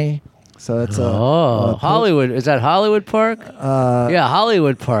Manny. So it's Hollywood. Is that Hollywood Park? Yeah,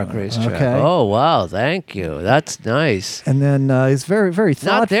 Hollywood Park racetrack. Okay. Oh, wow. Thank you. That's nice. And then he's very, very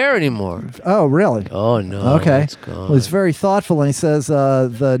thoughtful. Not there anymore. Oh, really? Oh, no. Okay. It's gone. Well, he's very thoughtful, and he says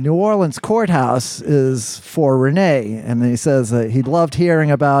the New Orleans courthouse is for Renee, and he says he loved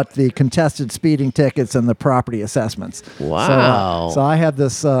hearing about the contested speeding tickets and the property assessments. Wow. So I have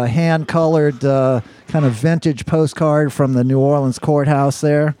this hand-colored kind of vintage postcard from the New Orleans courthouse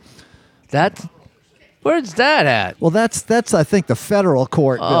there. Where's that at? Well, that's I think the federal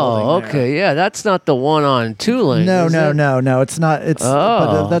court building. Oh, there. okay. Yeah, that's not the one on Tulane. No, is it? no. It's not. It's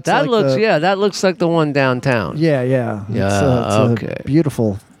Oh, that's that like looks that looks like the one downtown. Yeah. Yeah, It's okay. a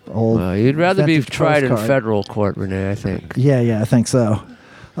beautiful old. You'd rather be vintage tried in postcard. federal court, Renee, I think. Yeah, I think so.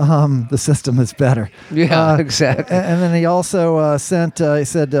 The system is better. Yeah, exactly. And then he also sent, he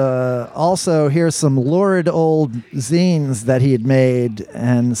said, also here's some lurid old zines that he had made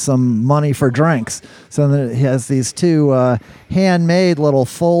and some money for drinks. So then he has these two handmade little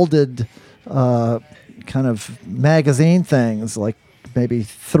folded kind of magazine things, like maybe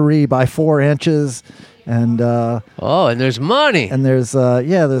 3 by 4 inches. And and there's money. and there's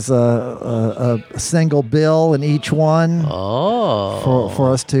a single bill in each one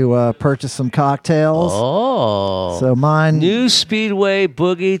for us to purchase some cocktails. Oh. So mine. New Speedway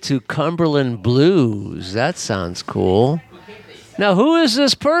Boogie to Cumberland Blues. That sounds cool. Now, who is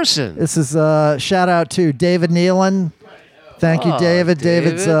this person? This is shout out to David Nealon. Thank you, Oh, David.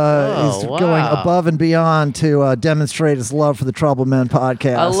 David's David. he's Oh, going wow. above and beyond to demonstrate his love for the Troubled Men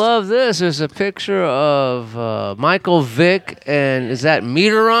podcast. I love this. There's a picture of Michael Vick, and is that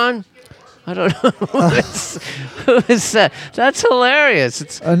Meteron? I don't know. Who is that? That's hilarious.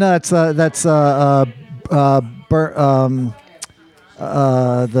 It's No, that's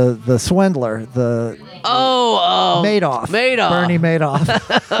the swindler, the Madoff. Bernie Madoff.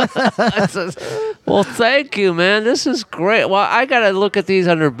 Well, thank you, man. This is great. Well, I gotta look at these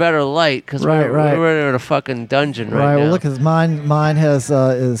under better light because Right. we're in a fucking dungeon right now. Well, look, mine has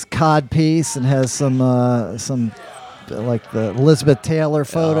is cod piece and has some like the Elizabeth Taylor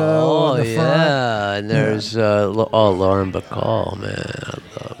photo on the front. Yeah, and there's Lauren Bacall, man. I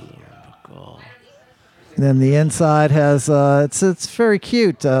love Lauren Bacall. And then the inside has it's very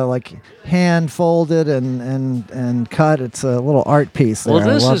cute, like hand folded and cut. It's a little art piece there. Well,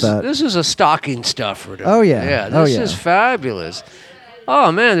 I love that. this is a stocking stuffer. Oh, yeah. Yeah, Oh, this yeah. is fabulous.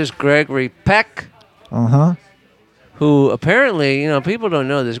 Oh man, there's Gregory Peck, who apparently, people don't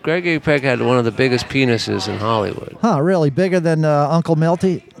know this. Gregory Peck had one of the biggest penises in Hollywood. Huh? Really bigger than Uncle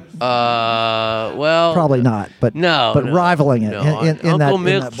Milty? Well, Probably not, but no, but no, rivaling it no. in Uncle that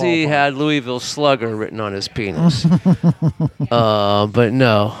Milty ballpark. had Louisville Slugger written on his penis. But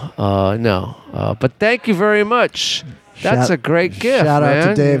no. But thank you very much. That's a great gift, Shout out man.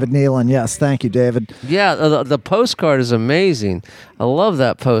 to David Nealon. Yes, thank you, David. Yeah, the postcard is amazing. I love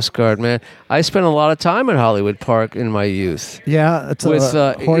that postcard, man. I spent a lot of time at Hollywood Park in my youth. Yeah, it's With,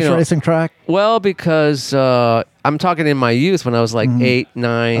 a horse racing track. Well, because I'm talking in my youth when I was like 8,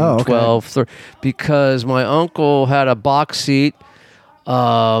 9, Oh, okay. 12, because my uncle had a box seat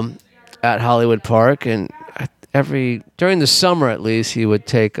at Hollywood Park, and during the summer at least, he would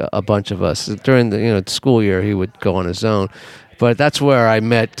take a bunch of us. During the school year, he would go on his own. But that's where I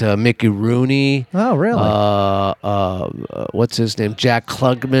met Mickey Rooney. Oh, really? What's his name? Jack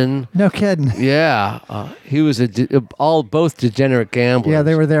Klugman. No kidding. Yeah, he was both degenerate gamblers. Yeah,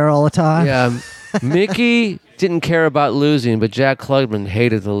 they were there all the time. Yeah, Mickey didn't care about losing, but Jack Klugman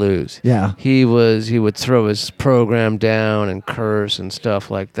hated to lose. Yeah. He would throw his program down and curse and stuff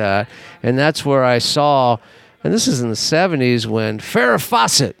like that. And that's where I saw, and this is in the 70s when Farrah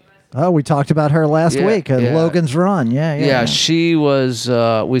Fawcett. Oh, we talked about her last week at Logan's Run. Yeah. She was.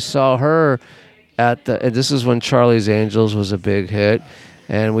 We saw her at and this is when Charlie's Angels was a big hit,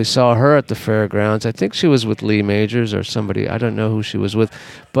 and we saw her at the fairgrounds. I think she was with Lee Majors or somebody. I don't know who she was with,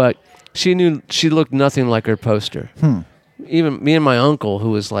 but she looked nothing like her poster. Even me and my uncle,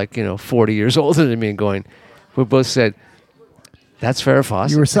 who was like 40 years older than me, we both said, "That's Farrah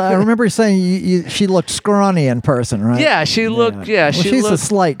Fawcett." I remember you saying she looked scrawny in person, right? Yeah, she looked. Yeah, Well, she's a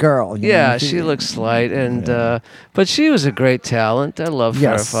slight girl. She looked slight, and but she was a great talent. I love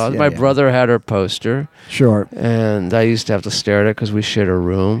Yes, Farrah Fawcett. yeah, My yeah. brother had her poster, Sure. and I used to have to stare at it because we shared a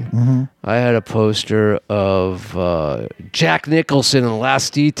room. I had a poster of Jack Nicholson in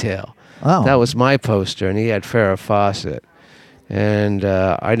Last Detail. Oh. That was my poster, and he had Farrah Fawcett. And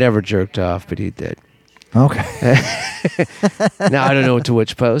I never jerked off, but he did. Okay. Now I don't know to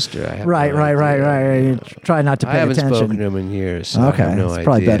which poster. I have Right. no idea. You try not to pay I haven't attention. spoken to him in years. So Okay, I have no it's idea.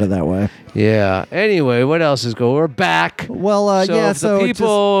 probably better that way. Yeah. Anyway, what else is going? We're back. Well, So yeah. if So the it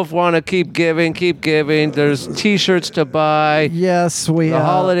people want to keep giving, keep giving. There's T-shirts to buy. yes, we. The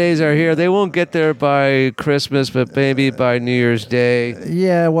holidays are here. They won't get there by Christmas, but maybe by New Year's Day.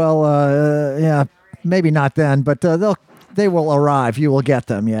 Yeah. Well. Yeah. Maybe not then, but they will arrive. You will get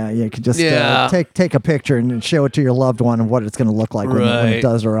them. Yeah. You can just take a picture and show it to your loved one and what it's going to look like when it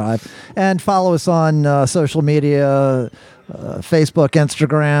does arrive. And follow us on social media. Facebook,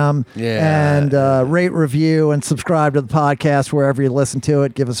 Instagram, and rate, review, and subscribe to the podcast wherever you listen to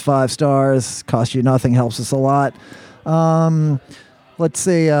it. Give us 5 stars. Costs you nothing. Helps us a lot. Let's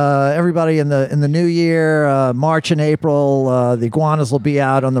see. Everybody in the new year, March and April, the Iguanas will be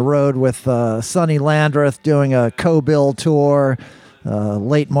out on the road with Sonny Landreth doing a co-bill tour,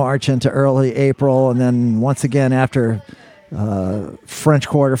 late March into early April, and then once again after. French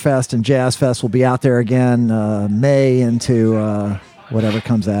Quarter Fest and Jazz Fest will be out there again May into whatever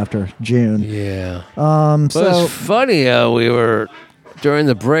comes after June. Yeah. So it's funny. We were during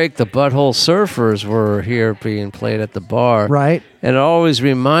the break. The Butthole Surfers were here being played at the bar. Right. And it always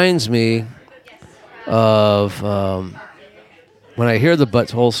reminds me of when I hear the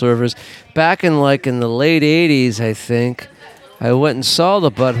Butthole Surfers back in the late '80s. I think I went and saw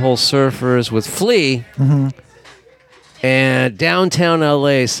the Butthole Surfers with Flea. Mm-hmm. And downtown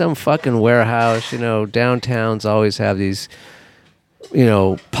LA, some fucking warehouse, downtowns always have these,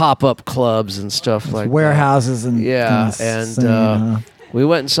 pop-up clubs and stuff like warehouses that. And yeah, and we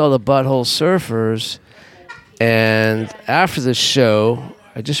went and saw the Butthole Surfers, and after the show,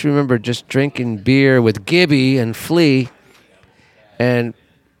 I just remember just drinking beer with Gibby and Flea, and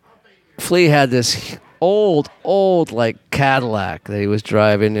Flea had this old like Cadillac that he was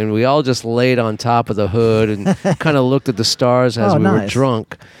driving, and we all just laid on top of the hood and kind of looked at the stars as we were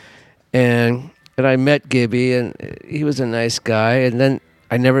drunk. And I met Gibby, and he was a nice guy. And then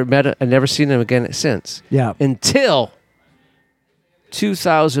I never seen him again since. Yeah. Until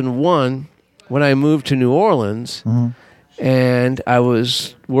 2001, when I moved to New Orleans, and I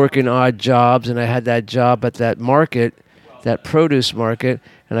was working odd jobs, and I had that job at that market, that produce market,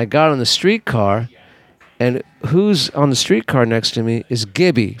 and I got on the streetcar. And who's on the streetcar next to me is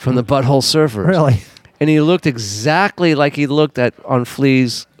Gibby from the Butthole Surfers. Really? And he looked exactly like he looked on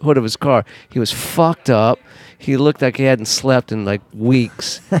Flea's hood of his car. He was fucked up. He looked like he hadn't slept in like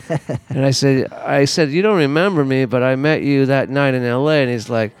weeks. And I said, you don't remember me, but I met you that night in L.A. And he's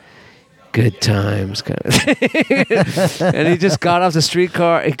like, good times kind of thing. And he just got off the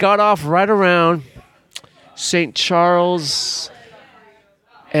streetcar. He got off right around St. Charles.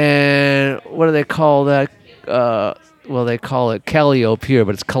 And what do they call that? They call it Calliope here,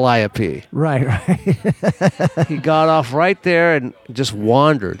 but it's Calliope. Right. He got off right there and just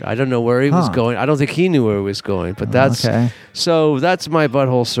wandered. I don't know where he was going. I don't think he knew where he was going, but that's okay. So that's my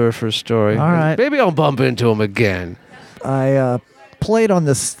Butthole Surfer story. All right. Maybe I'll bump into him again. I played on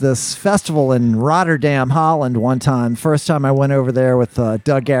this festival in Rotterdam, Holland one time. First time I went over there with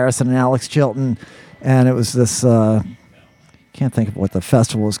Doug Garrison and Alex Chilton, and it was this... can't think of what the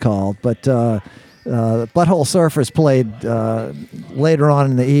festival was called, but Butthole Surfers played later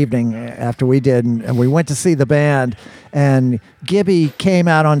on in the evening after we did, and we went to see the band, and Gibby came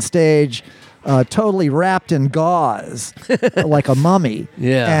out on stage totally wrapped in gauze, like a mummy.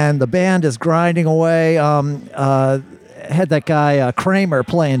 Yeah. And the band is grinding away. Had that guy Kramer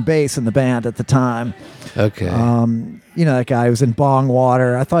playing bass in the band at the time. Okay. That guy who was in Bong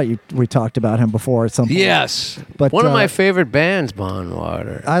Water. I thought we talked about him before at some point. Yes. But one of my favorite bands, Bong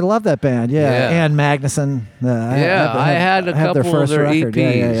Water. I love that band. Yeah. Ann Magnuson. I had a couple their of their record.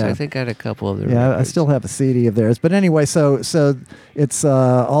 EPs. Yeah. I think I had a couple of their records. I still have a CD of theirs. But anyway, so it's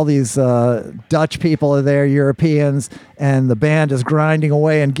all these Dutch people are there, Europeans, and the band is grinding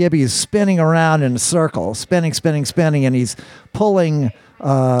away, and Gibby's spinning around in a circle, spinning, and he's pulling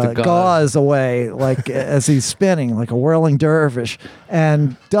gauze away like as he's spinning like a whirling dervish.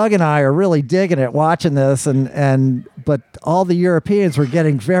 And Doug and I are really digging it watching this, but all the Europeans were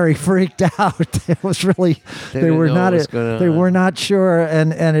getting very freaked out. It was really they were not sure,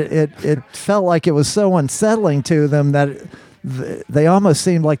 and it felt like it was so unsettling to them that they almost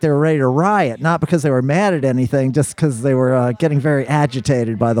seemed like they were ready to riot, not because they were mad at anything, just because they were getting very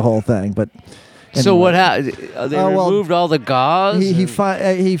agitated by the whole thing. But So what happened? They removed all the gauze. He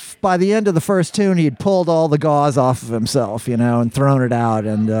by the end of the first tune, he'd pulled all the gauze off of himself, and thrown it out,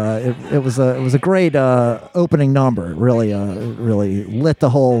 and it was a great opening number. It really lit the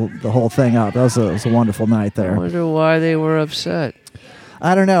whole thing up. It was a wonderful night there. I wonder why they were upset.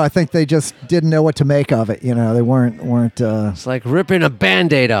 I don't know. I think they just didn't know what to make of it. They weren't. It's like ripping a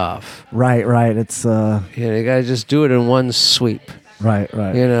Band-Aid off. Right. It's. You gotta just do it in one sweep. Right.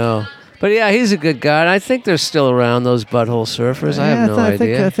 But yeah, he's a good guy, and I think they're still around, those Butthole Surfers. I have no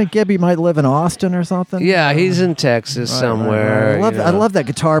idea. I think Gibby might live in Austin or something. Yeah, he's in Texas somewhere. Right. I love that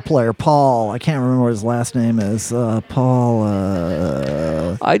guitar player, Paul. I can't remember what his last name is. Paul.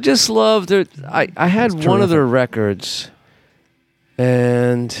 I just love their. I had one of their records,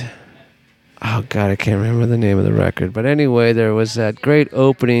 and oh god, I can't remember the name of the record. But anyway, there was that great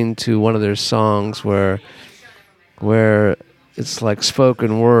opening to one of their songs where it's like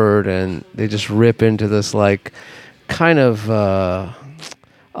spoken word, and they just rip into this like kind of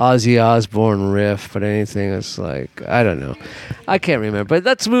Ozzy Osbourne riff, but anything is like, I don't know. I can't remember. But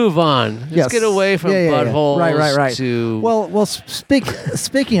let's move on. Let's get away from buttholes. Right. To well.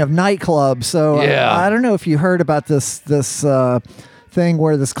 Speaking of nightclubs, so I don't know if you heard about this thing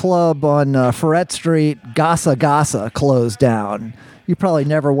where this club on Ferret Street, Gasa, closed down. You probably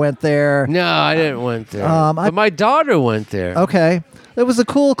never went there. No, I didn't went there. But my daughter went there. Okay. It was a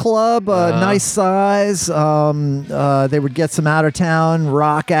cool club, nice size. They would get some out-of-town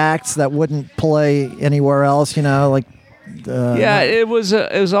rock acts that wouldn't play anywhere else, like... it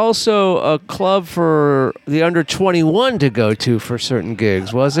was also a club for the under 21 to go to for certain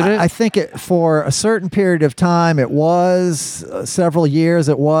gigs, wasn't it? I think for a certain period of time it was, several years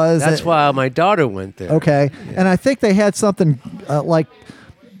it was. That's why my daughter went there. Okay, yeah. And I think they had something like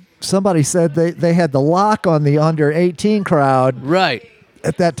somebody said they had the lock on the under 18 crowd. Right.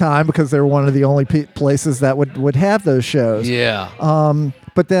 At that time, because they were one of the only places that would have those shows. Yeah.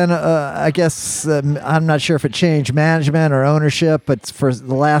 But then I guess I'm not sure if it changed management or ownership, but for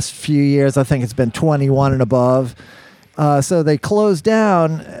the last few years, I think it's been 21 and above. So they closed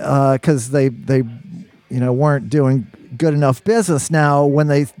down because they weren't doing good enough business. Now, when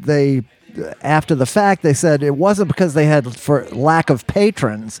they after the fact, they said it wasn't because they had for lack of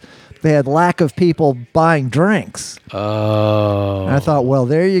patrons. They had lack of people buying drinks. Oh. And I thought, well,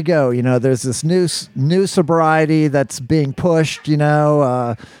 there you go. There's this new sobriety that's being pushed. You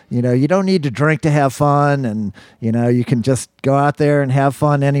don't need to drink to have fun, and you can just go out there and have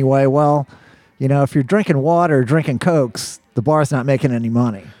fun anyway. Well, if you're drinking water, drinking Cokes, the bar's not making any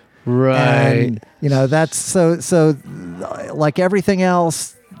money. Right. And that's so. Like everything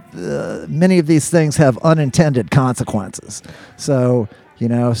else, many of these things have unintended consequences. So.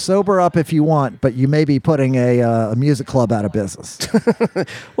 Sober up if you want, but you may be putting a music club out of business.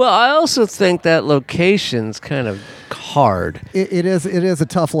 Well, I also think that location's kind of hard. It is a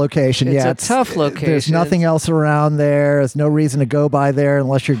tough location. It's a tough location. There's nothing else around there. There's no reason to go by there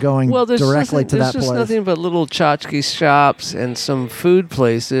unless you're going directly to that place. There's just nothing but little tchotchke shops and some food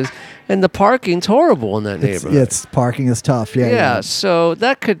places, and the parking's horrible in that neighborhood. Parking is tough. Yeah. So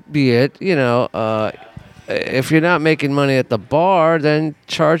that could be it. If you're not making money at the bar, then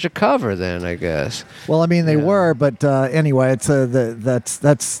charge a cover. Then I guess. Well, I mean they were, but anyway, it's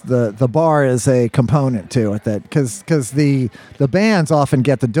that's the bar is a component to it because the bands often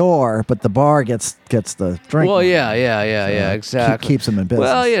get the door, but the bar gets the drink. Well, yeah, exactly. Keeps them in business.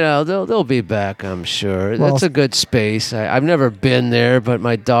 Well, they'll be back, I'm sure. It's a good space. I've never been there, but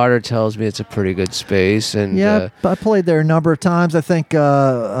my daughter tells me it's a pretty good space. And I played there a number of times. I think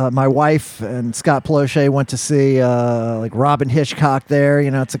my wife and Scott Plochet went to see like Robin Hitchcock there.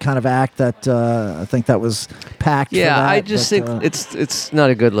 It's a kind of act that I think that was packed. Yeah, for that, I just think it's not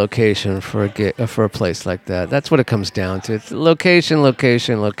a good location for a place like that. That's what it comes down to. It's location.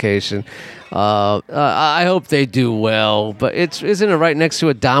 I hope they do well, but isn't it right next to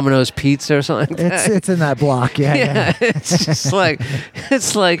a Domino's Pizza or something like that? It's in that block, yeah. It's just like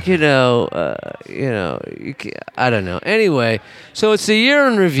I don't know. Anyway, so it's the year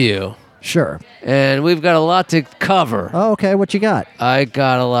in review. Sure. And we've got a lot to cover. Oh, okay. What you got? I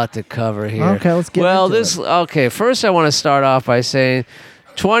got a lot to cover here. Okay, let's get into it. Okay, first I want to start off by saying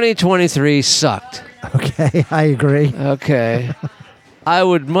 2023 sucked. Okay, I agree. Okay. I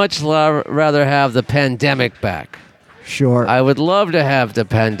would much rather have the pandemic back. Sure. I would love to have the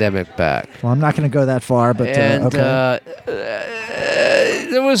pandemic back. Well, I'm not going to go that far, but okay.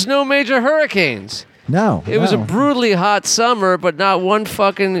 There was no major hurricanes. No. It was a brutally hot summer, but not one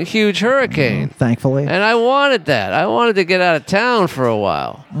fucking huge hurricane. Thankfully. And I wanted that. I wanted to get out of town for a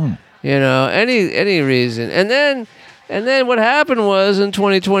while. Any reason. And then what happened was in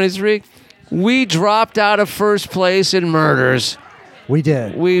 2023, We dropped out of first place in murders. We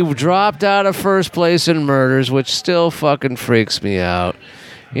did. We dropped out of first place in murders, which still fucking freaks me out.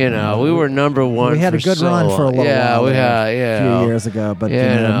 We were number one. We had for a good so run for a long. little while. We there, had, a few years ago, but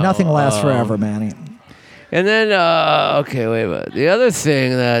nothing lasts forever, Manny. And then, okay, wait a minute. The other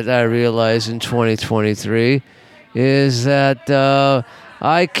thing that I realized in 2023 is that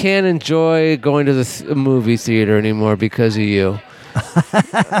I can't enjoy going to the movie theater anymore because of you.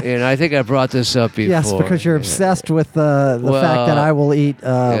 I think I brought this up before. Yes, because you're obsessed with the fact that I will eat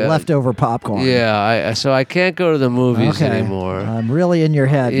leftover popcorn. Yeah, so I can't go to the movies anymore. I'm really in your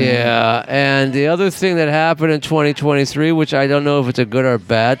head. Yeah, and the other thing that happened in 2023, which I don't know if it's a good or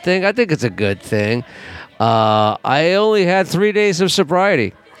bad thing, I think it's a good thing. I only had 3 days of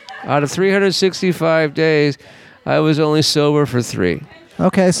sobriety. Out of 365 days, I was only sober for 3.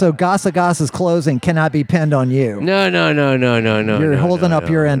 Okay, so Gasa Gasa's closing cannot be pinned on you. No. You're holding up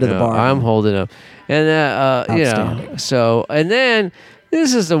your end of the bar. I'm holding up. And, so, and then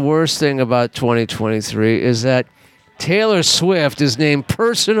this is the worst thing about 2023 is that Taylor Swift is named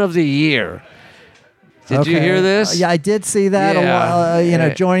Person of the Year. Did you hear this? Yeah, I did see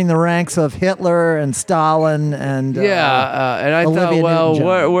that. Joining the ranks of Hitler and Stalin and and I Olivia thought,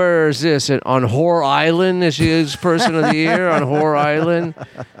 Newton-John. where is this? On Whore Island? Is she Person of the Year on Whore Island?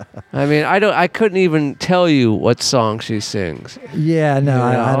 I mean, I couldn't even tell you what song she sings. Yeah, no.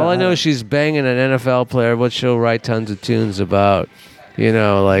 All I know is she's banging an NFL player, what she'll write tons of tunes about.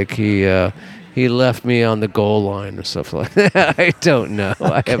 Like he left me on the goal line or stuff like that. I don't know.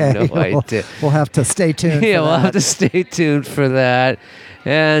 Okay. I have no idea. We'll have to stay tuned. Yeah, we'll have to stay tuned for that.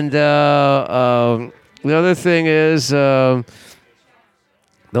 And the other thing is, the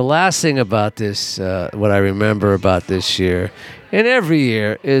last thing about this, what I remember about this year, and every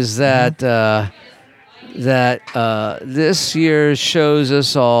year, is that this year shows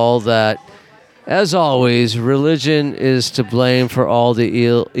us all that, as always, religion is to blame for all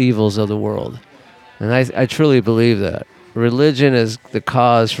the evils of the world. And I truly believe that. Religion is the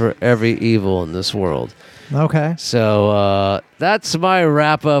cause for every evil in this world. Okay. So that's my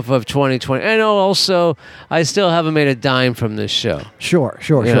wrap-up of 2020. And also, I still haven't made a dime from this show. Sure.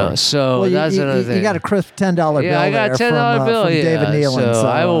 So that's another thing. You got a crisp $10 bill. Yeah, I got a $10 bill. From David Nealon. So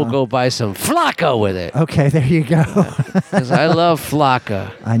I will go buy some Flocka with it. Okay, there you go. Because I love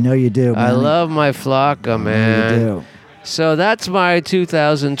Flocka. I know you do, man. I love my Flocka, man. You do. So that's my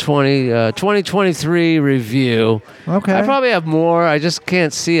 2023 review. Okay. I probably have more. I just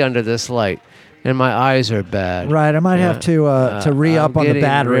can't see under this light. And my eyes are bad. Right, I might have to re-up on the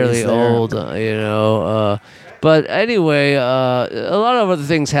batteries. Really old, But anyway, a lot of other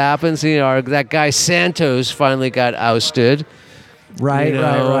things happened. That guy Santos finally got ousted. Right.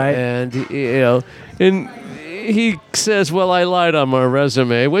 And and he says, "Well, I lied on my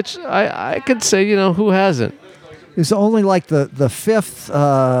resume," which I could say, who hasn't? He's only like the fifth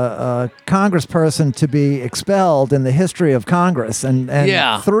congressperson to be expelled in the history of Congress, and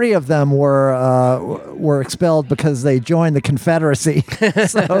 3 of them were expelled because they joined the Confederacy.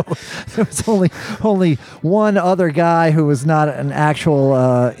 So there was only one other guy who was not an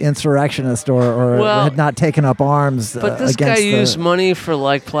actual insurrectionist or had not taken up arms. But this guy used money for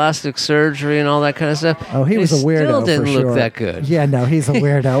like plastic surgery and all that kind of stuff. Oh, he was a weirdo. Still didn't for look sure. that good. Yeah, no, he's a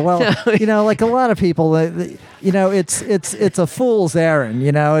weirdo. Well, like a lot of people. It's a fool's errand.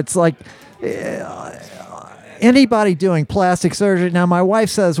 It's like anybody doing plastic surgery. Now, my wife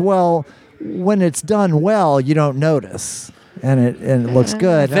says, well, when it's done well, you don't notice. And it looks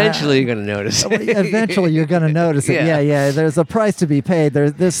good. Eventually, you're going to notice. Eventually, you're going to notice it. Yeah. There's a price to be paid.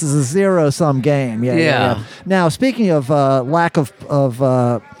 This is a zero-sum game. Yeah. Now, speaking of lack of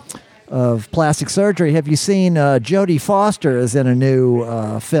plastic surgery, have you seen Jodie Foster is in a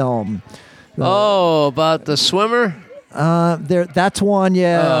new film? About the swimmer? That's one,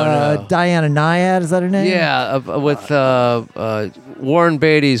 yeah. Oh, no. Diana Nyad, is that her name? Yeah, with Warren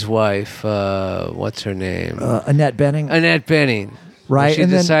Beatty's wife. What's her name? Annette Bening. Annette Bening. Right. She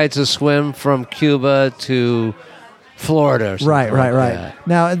decides to swim from Cuba to Florida. Or something Right. that.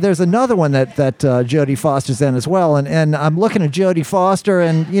 Now, there's another one that Jodie Foster's in as well, and I'm looking at Jodie Foster,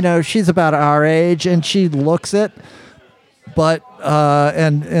 and she's about our age, and she looks it. But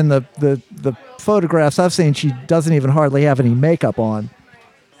and in the photographs I've seen, she doesn't even hardly have any makeup on.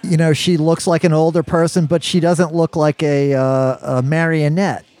 She looks like an older person, but she doesn't look like a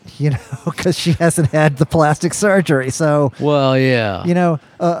marionette. Because she hasn't had the plastic surgery. So, well, yeah.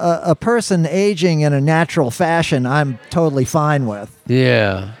 A person aging in a natural fashion, I'm totally fine with.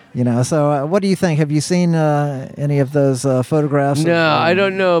 Yeah. So what do you think? Have you seen any of those photographs? No, I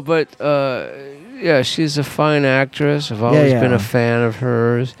don't know, but she's a fine actress. I've always been a fan of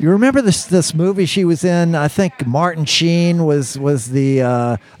hers. You remember this movie she was in? I think Martin Sheen was the.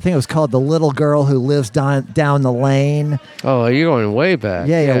 I think it was called The Little Girl Who Lives Down the Lane. Oh, you're going way back.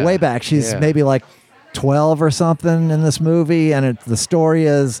 Yeah, way back. She's maybe like 12 or something in this movie, and the story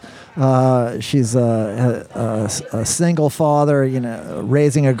is she's a single father,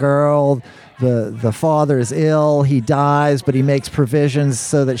 raising a girl. The father is ill. He dies, but he makes provisions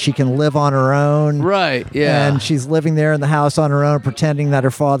so that she can live on her own. Right, yeah. And she's living there in the house on her own, pretending that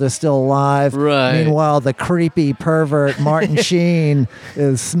her father's still alive. Right. Meanwhile, the creepy pervert Martin Sheen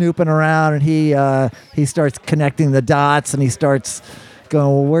is snooping around, and he starts connecting the dots, and he starts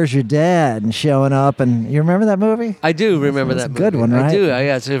going, well, where's your dad? And showing up. And you remember that movie? I do remember that movie. It's a good one, right? I do.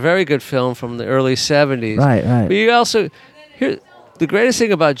 Yeah, it's a very good film from the early 70s. Right. But you also... The greatest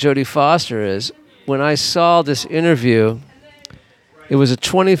thing about Jodie Foster is when I saw this interview, it was a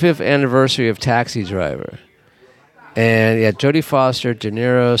 25th anniversary of Taxi Driver. And Jodie Foster, De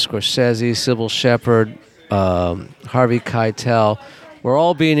Niro, Scorsese, Sybil Shepherd, Harvey Keitel were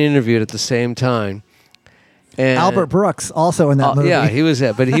all being interviewed at the same time. And Albert Brooks also in that movie. Yeah, he was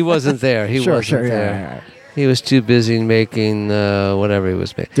there, but he wasn't there. He wasn't there. Yeah. He was too busy making whatever he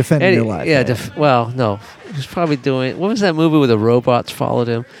was making. Defending your life. Yeah, well, no. He was probably doing... What was that movie where the robots followed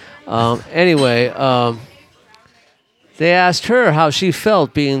him? Anyway, they asked her how she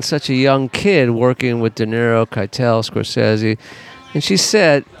felt being such a young kid working with De Niro, Keitel, Scorsese. And she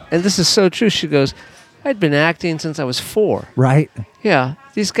said, and this is so true, she goes, I'd been acting since I was 4. Right. Yeah,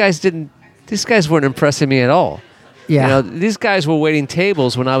 these guys weren't impressing me at all. Yeah. These guys were waiting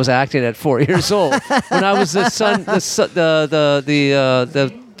tables when I was acting at 4 years old. When I was the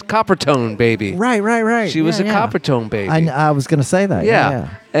Coppertone baby. Right. She was a Coppertone baby. I was going to say that. Yeah.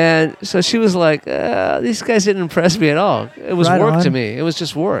 And so she was like, these guys didn't impress me at all. It was right work on. to me. It was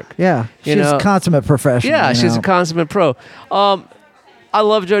just work. Yeah. She's a consummate professional. Yeah, she's a consummate pro. I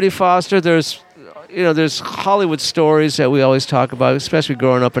love Jodie Foster. There's Hollywood stories that we always talk about, especially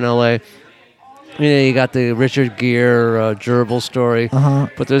growing up in L.A. You got the Richard Gere gerbil story,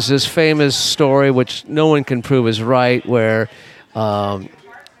 but there's this famous story which no one can prove is right, where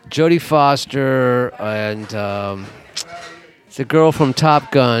Jodie Foster and the girl from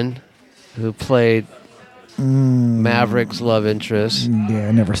Top Gun, who played Maverick's love interest,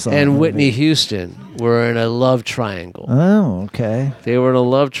 I never saw. And Whitney Houston were in a love triangle. Oh, okay. They were in a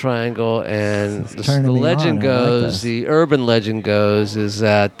love triangle, and the legend goes, the urban legend goes, is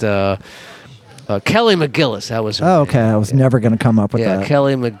that. Kelly McGillis, that was her name. Okay. I was never going to come up with that. Yeah,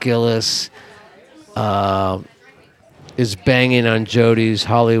 Kelly McGillis is banging on Jodie's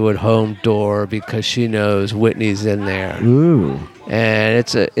Hollywood home door because she knows Whitney's in there. Ooh. And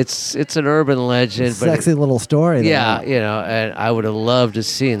it's an urban legend. Sexy little story. Yeah, and I would have loved to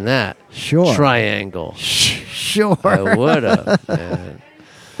seen that. Sure. Triangle. Sure. I would have, man.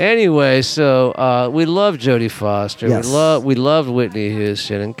 Anyway, so we love Jodie Foster. Yes. We loved Whitney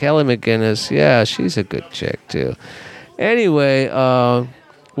Houston, and Kelly McGillis. Yeah, she's a good chick too. Anyway, where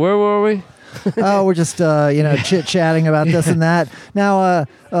were we? We're just chit-chatting about this and that. Now,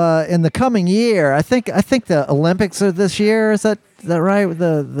 in the coming year, I think the Olympics are this year. Is that right?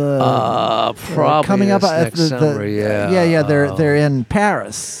 Probably coming up next summer. Yeah. They're in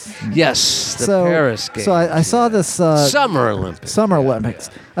Paris. Yes, Paris Games. So I saw this Summer Olympics.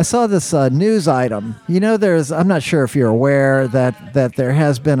 I saw this news item. I'm not sure if you're aware that there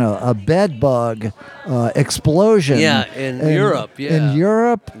has been a bed bug explosion. Yeah, in Europe. Yeah, in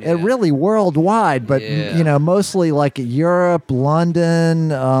Europe, and really worldwide, but mostly like Europe, London,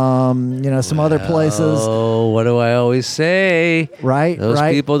 some other places. Oh, what do I always say? Right, those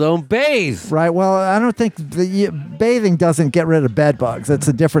people don't bathe. Right. Well, I don't think bathing doesn't get rid of bed bugs. It's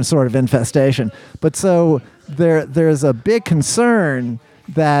a different sort of infestation. But so there's a big concern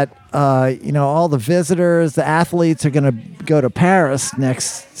that all the visitors, the athletes are going to go to Paris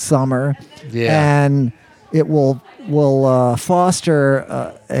next summer, and it will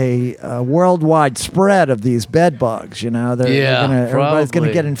foster a worldwide spread of these bed bugs. Everybody's going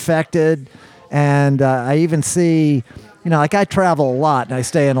to get infected, and I even see. Like I travel a lot and I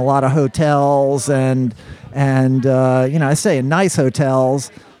stay in a lot of hotels and I stay in nice hotels,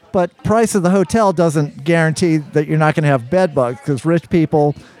 but price of the hotel doesn't guarantee that you're not going to have bed bugs because rich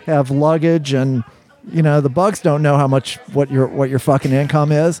people have luggage and the bugs don't know what your fucking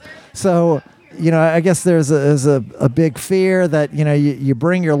income is. So I guess there's a big fear that you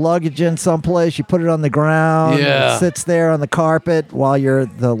bring your luggage in someplace, you put it on the ground, it sits there on the carpet while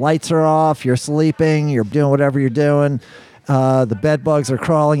the lights are off, you're sleeping, you're doing whatever you're doing. The bed bugs are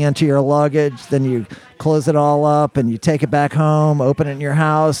crawling into your luggage. Then you close it all up, and you take it back home, open it in your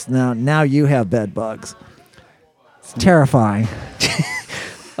house. Now you have bed bugs. It's terrifying.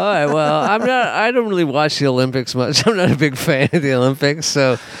 All right. Well, I don't really watch the Olympics much. I'm not a big fan of the Olympics.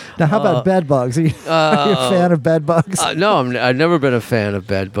 So Now, how about bed bugs? Are you a fan of bed bugs? no, I've never been a fan of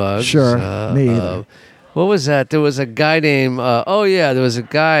bed bugs. Sure, me either. What was that? There was a guy named. There was a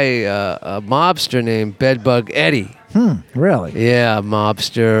guy, a mobster named Bedbug Eddie. Really? Yeah,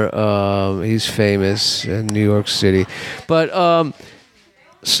 mobster. He's famous in New York City, but.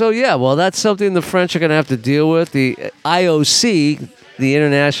 That's something the French are going to have to deal with. The IOC, the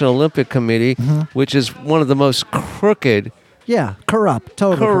International Olympic Committee, which is one of the most crooked, corrupt,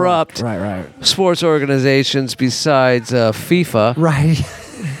 totally corrupt right, sports organizations besides FIFA. right.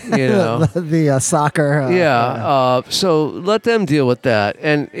 You know, the soccer. So let them deal with that.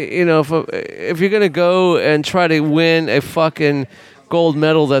 And if you're going to go and try to win a fucking gold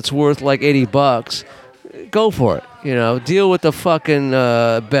medal that's worth like $80, go for it. Deal with the fucking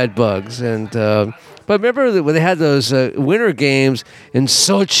bed bugs. And but remember when they had those Winter Games in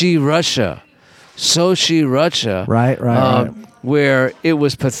Sochi, Russia, Right. where it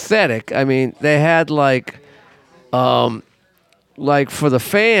was pathetic. I mean, they had like for the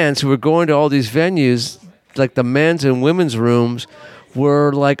fans who were going to all these venues, like the men's and women's rooms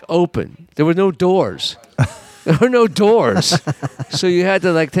were like open. There were no doors. So you had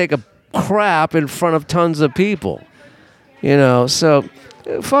to like take a crap in front of tons of people. So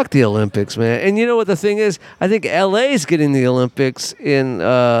fuck the Olympics, man. And you know what the thing is? I think LA's getting the Olympics in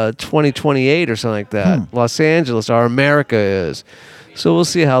 2028 or something like that. Los Angeles, our America is. So we'll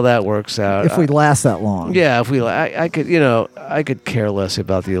see how that works out. If we last that long. Yeah, I could care less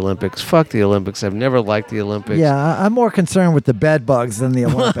about the Olympics. Fuck the Olympics. I've never liked the Olympics. Yeah, I'm more concerned with the bed bugs than the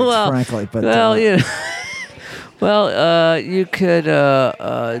Olympics, frankly. But you could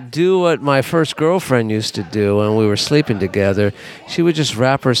do what my first girlfriend used to do when we were sleeping together. She would just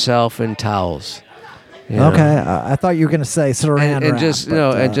wrap herself in towels. Okay, I thought you were going to say saran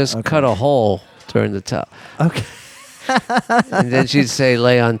wrap. Cut a hole during the towel. Okay. And then she'd say,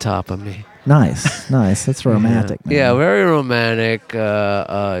 "Lay on top of me." Nice. That's romantic, man. Yeah, very romantic.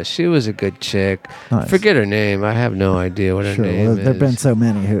 She was a good chick. Nice. Forget her name. I have no idea what her name is. There have been so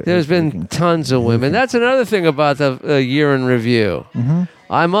many. There's been tons of women. That's another thing about the year in review.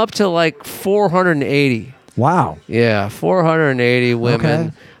 I'm up to like 480. Wow. Yeah, 480 women.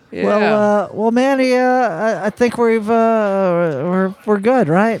 Okay. Yeah. Well, Manny, I think we're good,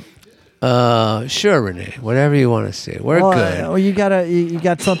 right? Sure, Renee. Whatever you want to say. We're good. Well, you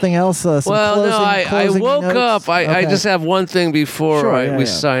got something else? Some I woke notes? up. I just have one thing before we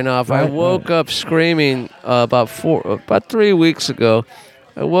sign off. Right, I woke up screaming about 3 weeks ago.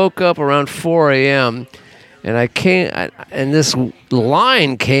 I woke up around 4 a.m. and and this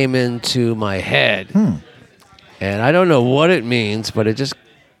line came into my head, and I don't know what it means, but it just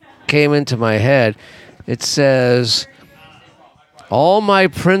came into my head. It says, "All my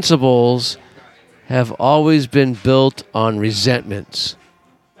principles have always been built on resentments."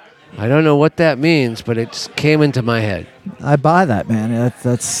 I don't know what that means, but it just came into my head. I buy that, man.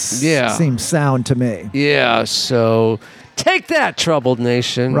 Seems sound to me. Yeah, so take that, troubled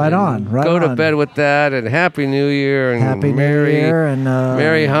nation. Right on. Go to bed with that, and Happy New Year, and Happy New Year, and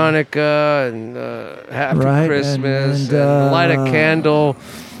Merry Hanukkah, and Happy Christmas, and light a candle.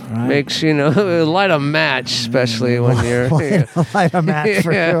 Right. Makes light a match, especially when you're light a match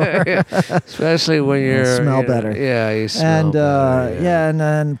for sure. Yeah. Especially when you're smell better. Yeah, you smell better.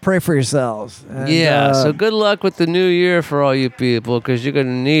 And pray for yourselves. And, so good luck with the new year for all you people, because you're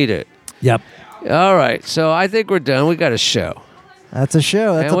gonna need it. Yep. All right, so I think we're done. We got a show. That's a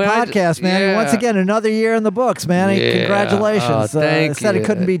show. That's a podcast, man. Yeah. Once again, another year in the books, man. Yeah. Congratulations. Thank said you. it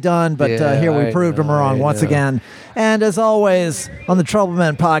couldn't be done, but here we proved them wrong once again. And as always, on the Trouble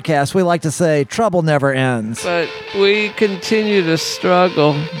Men podcast, we like to say trouble never ends. But we continue to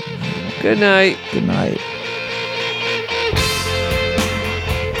struggle. Good night. Good night.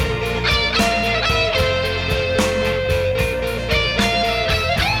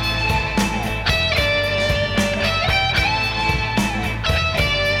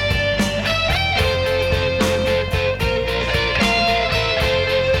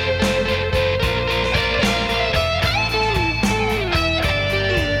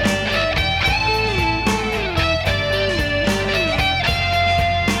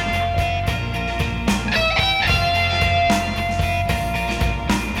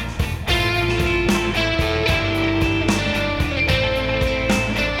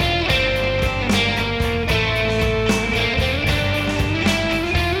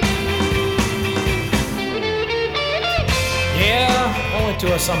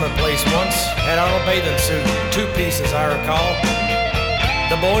 to a summer place once, had on a bathing suit, 2 pieces I recall.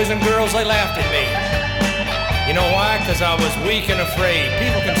 The boys and girls, they laughed at me. You know why? Because I was weak and afraid.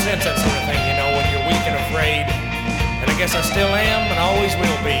 People can sense that sort of thing, you know, when you're weak and afraid. And I guess I still am and always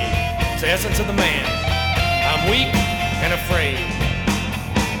will be. It's the essence of the man. I'm weak and afraid.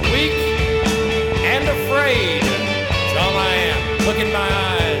 Weak and afraid. That's all I am. Look in my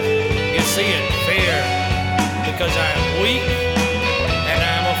eyes. You see it, fear. Because I'm weak and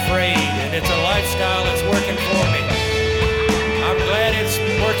I'm afraid. And it's a lifestyle that's working for me. I'm glad it's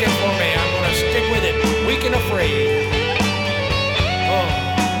working for me. I'm going to stick with it. Weak and afraid.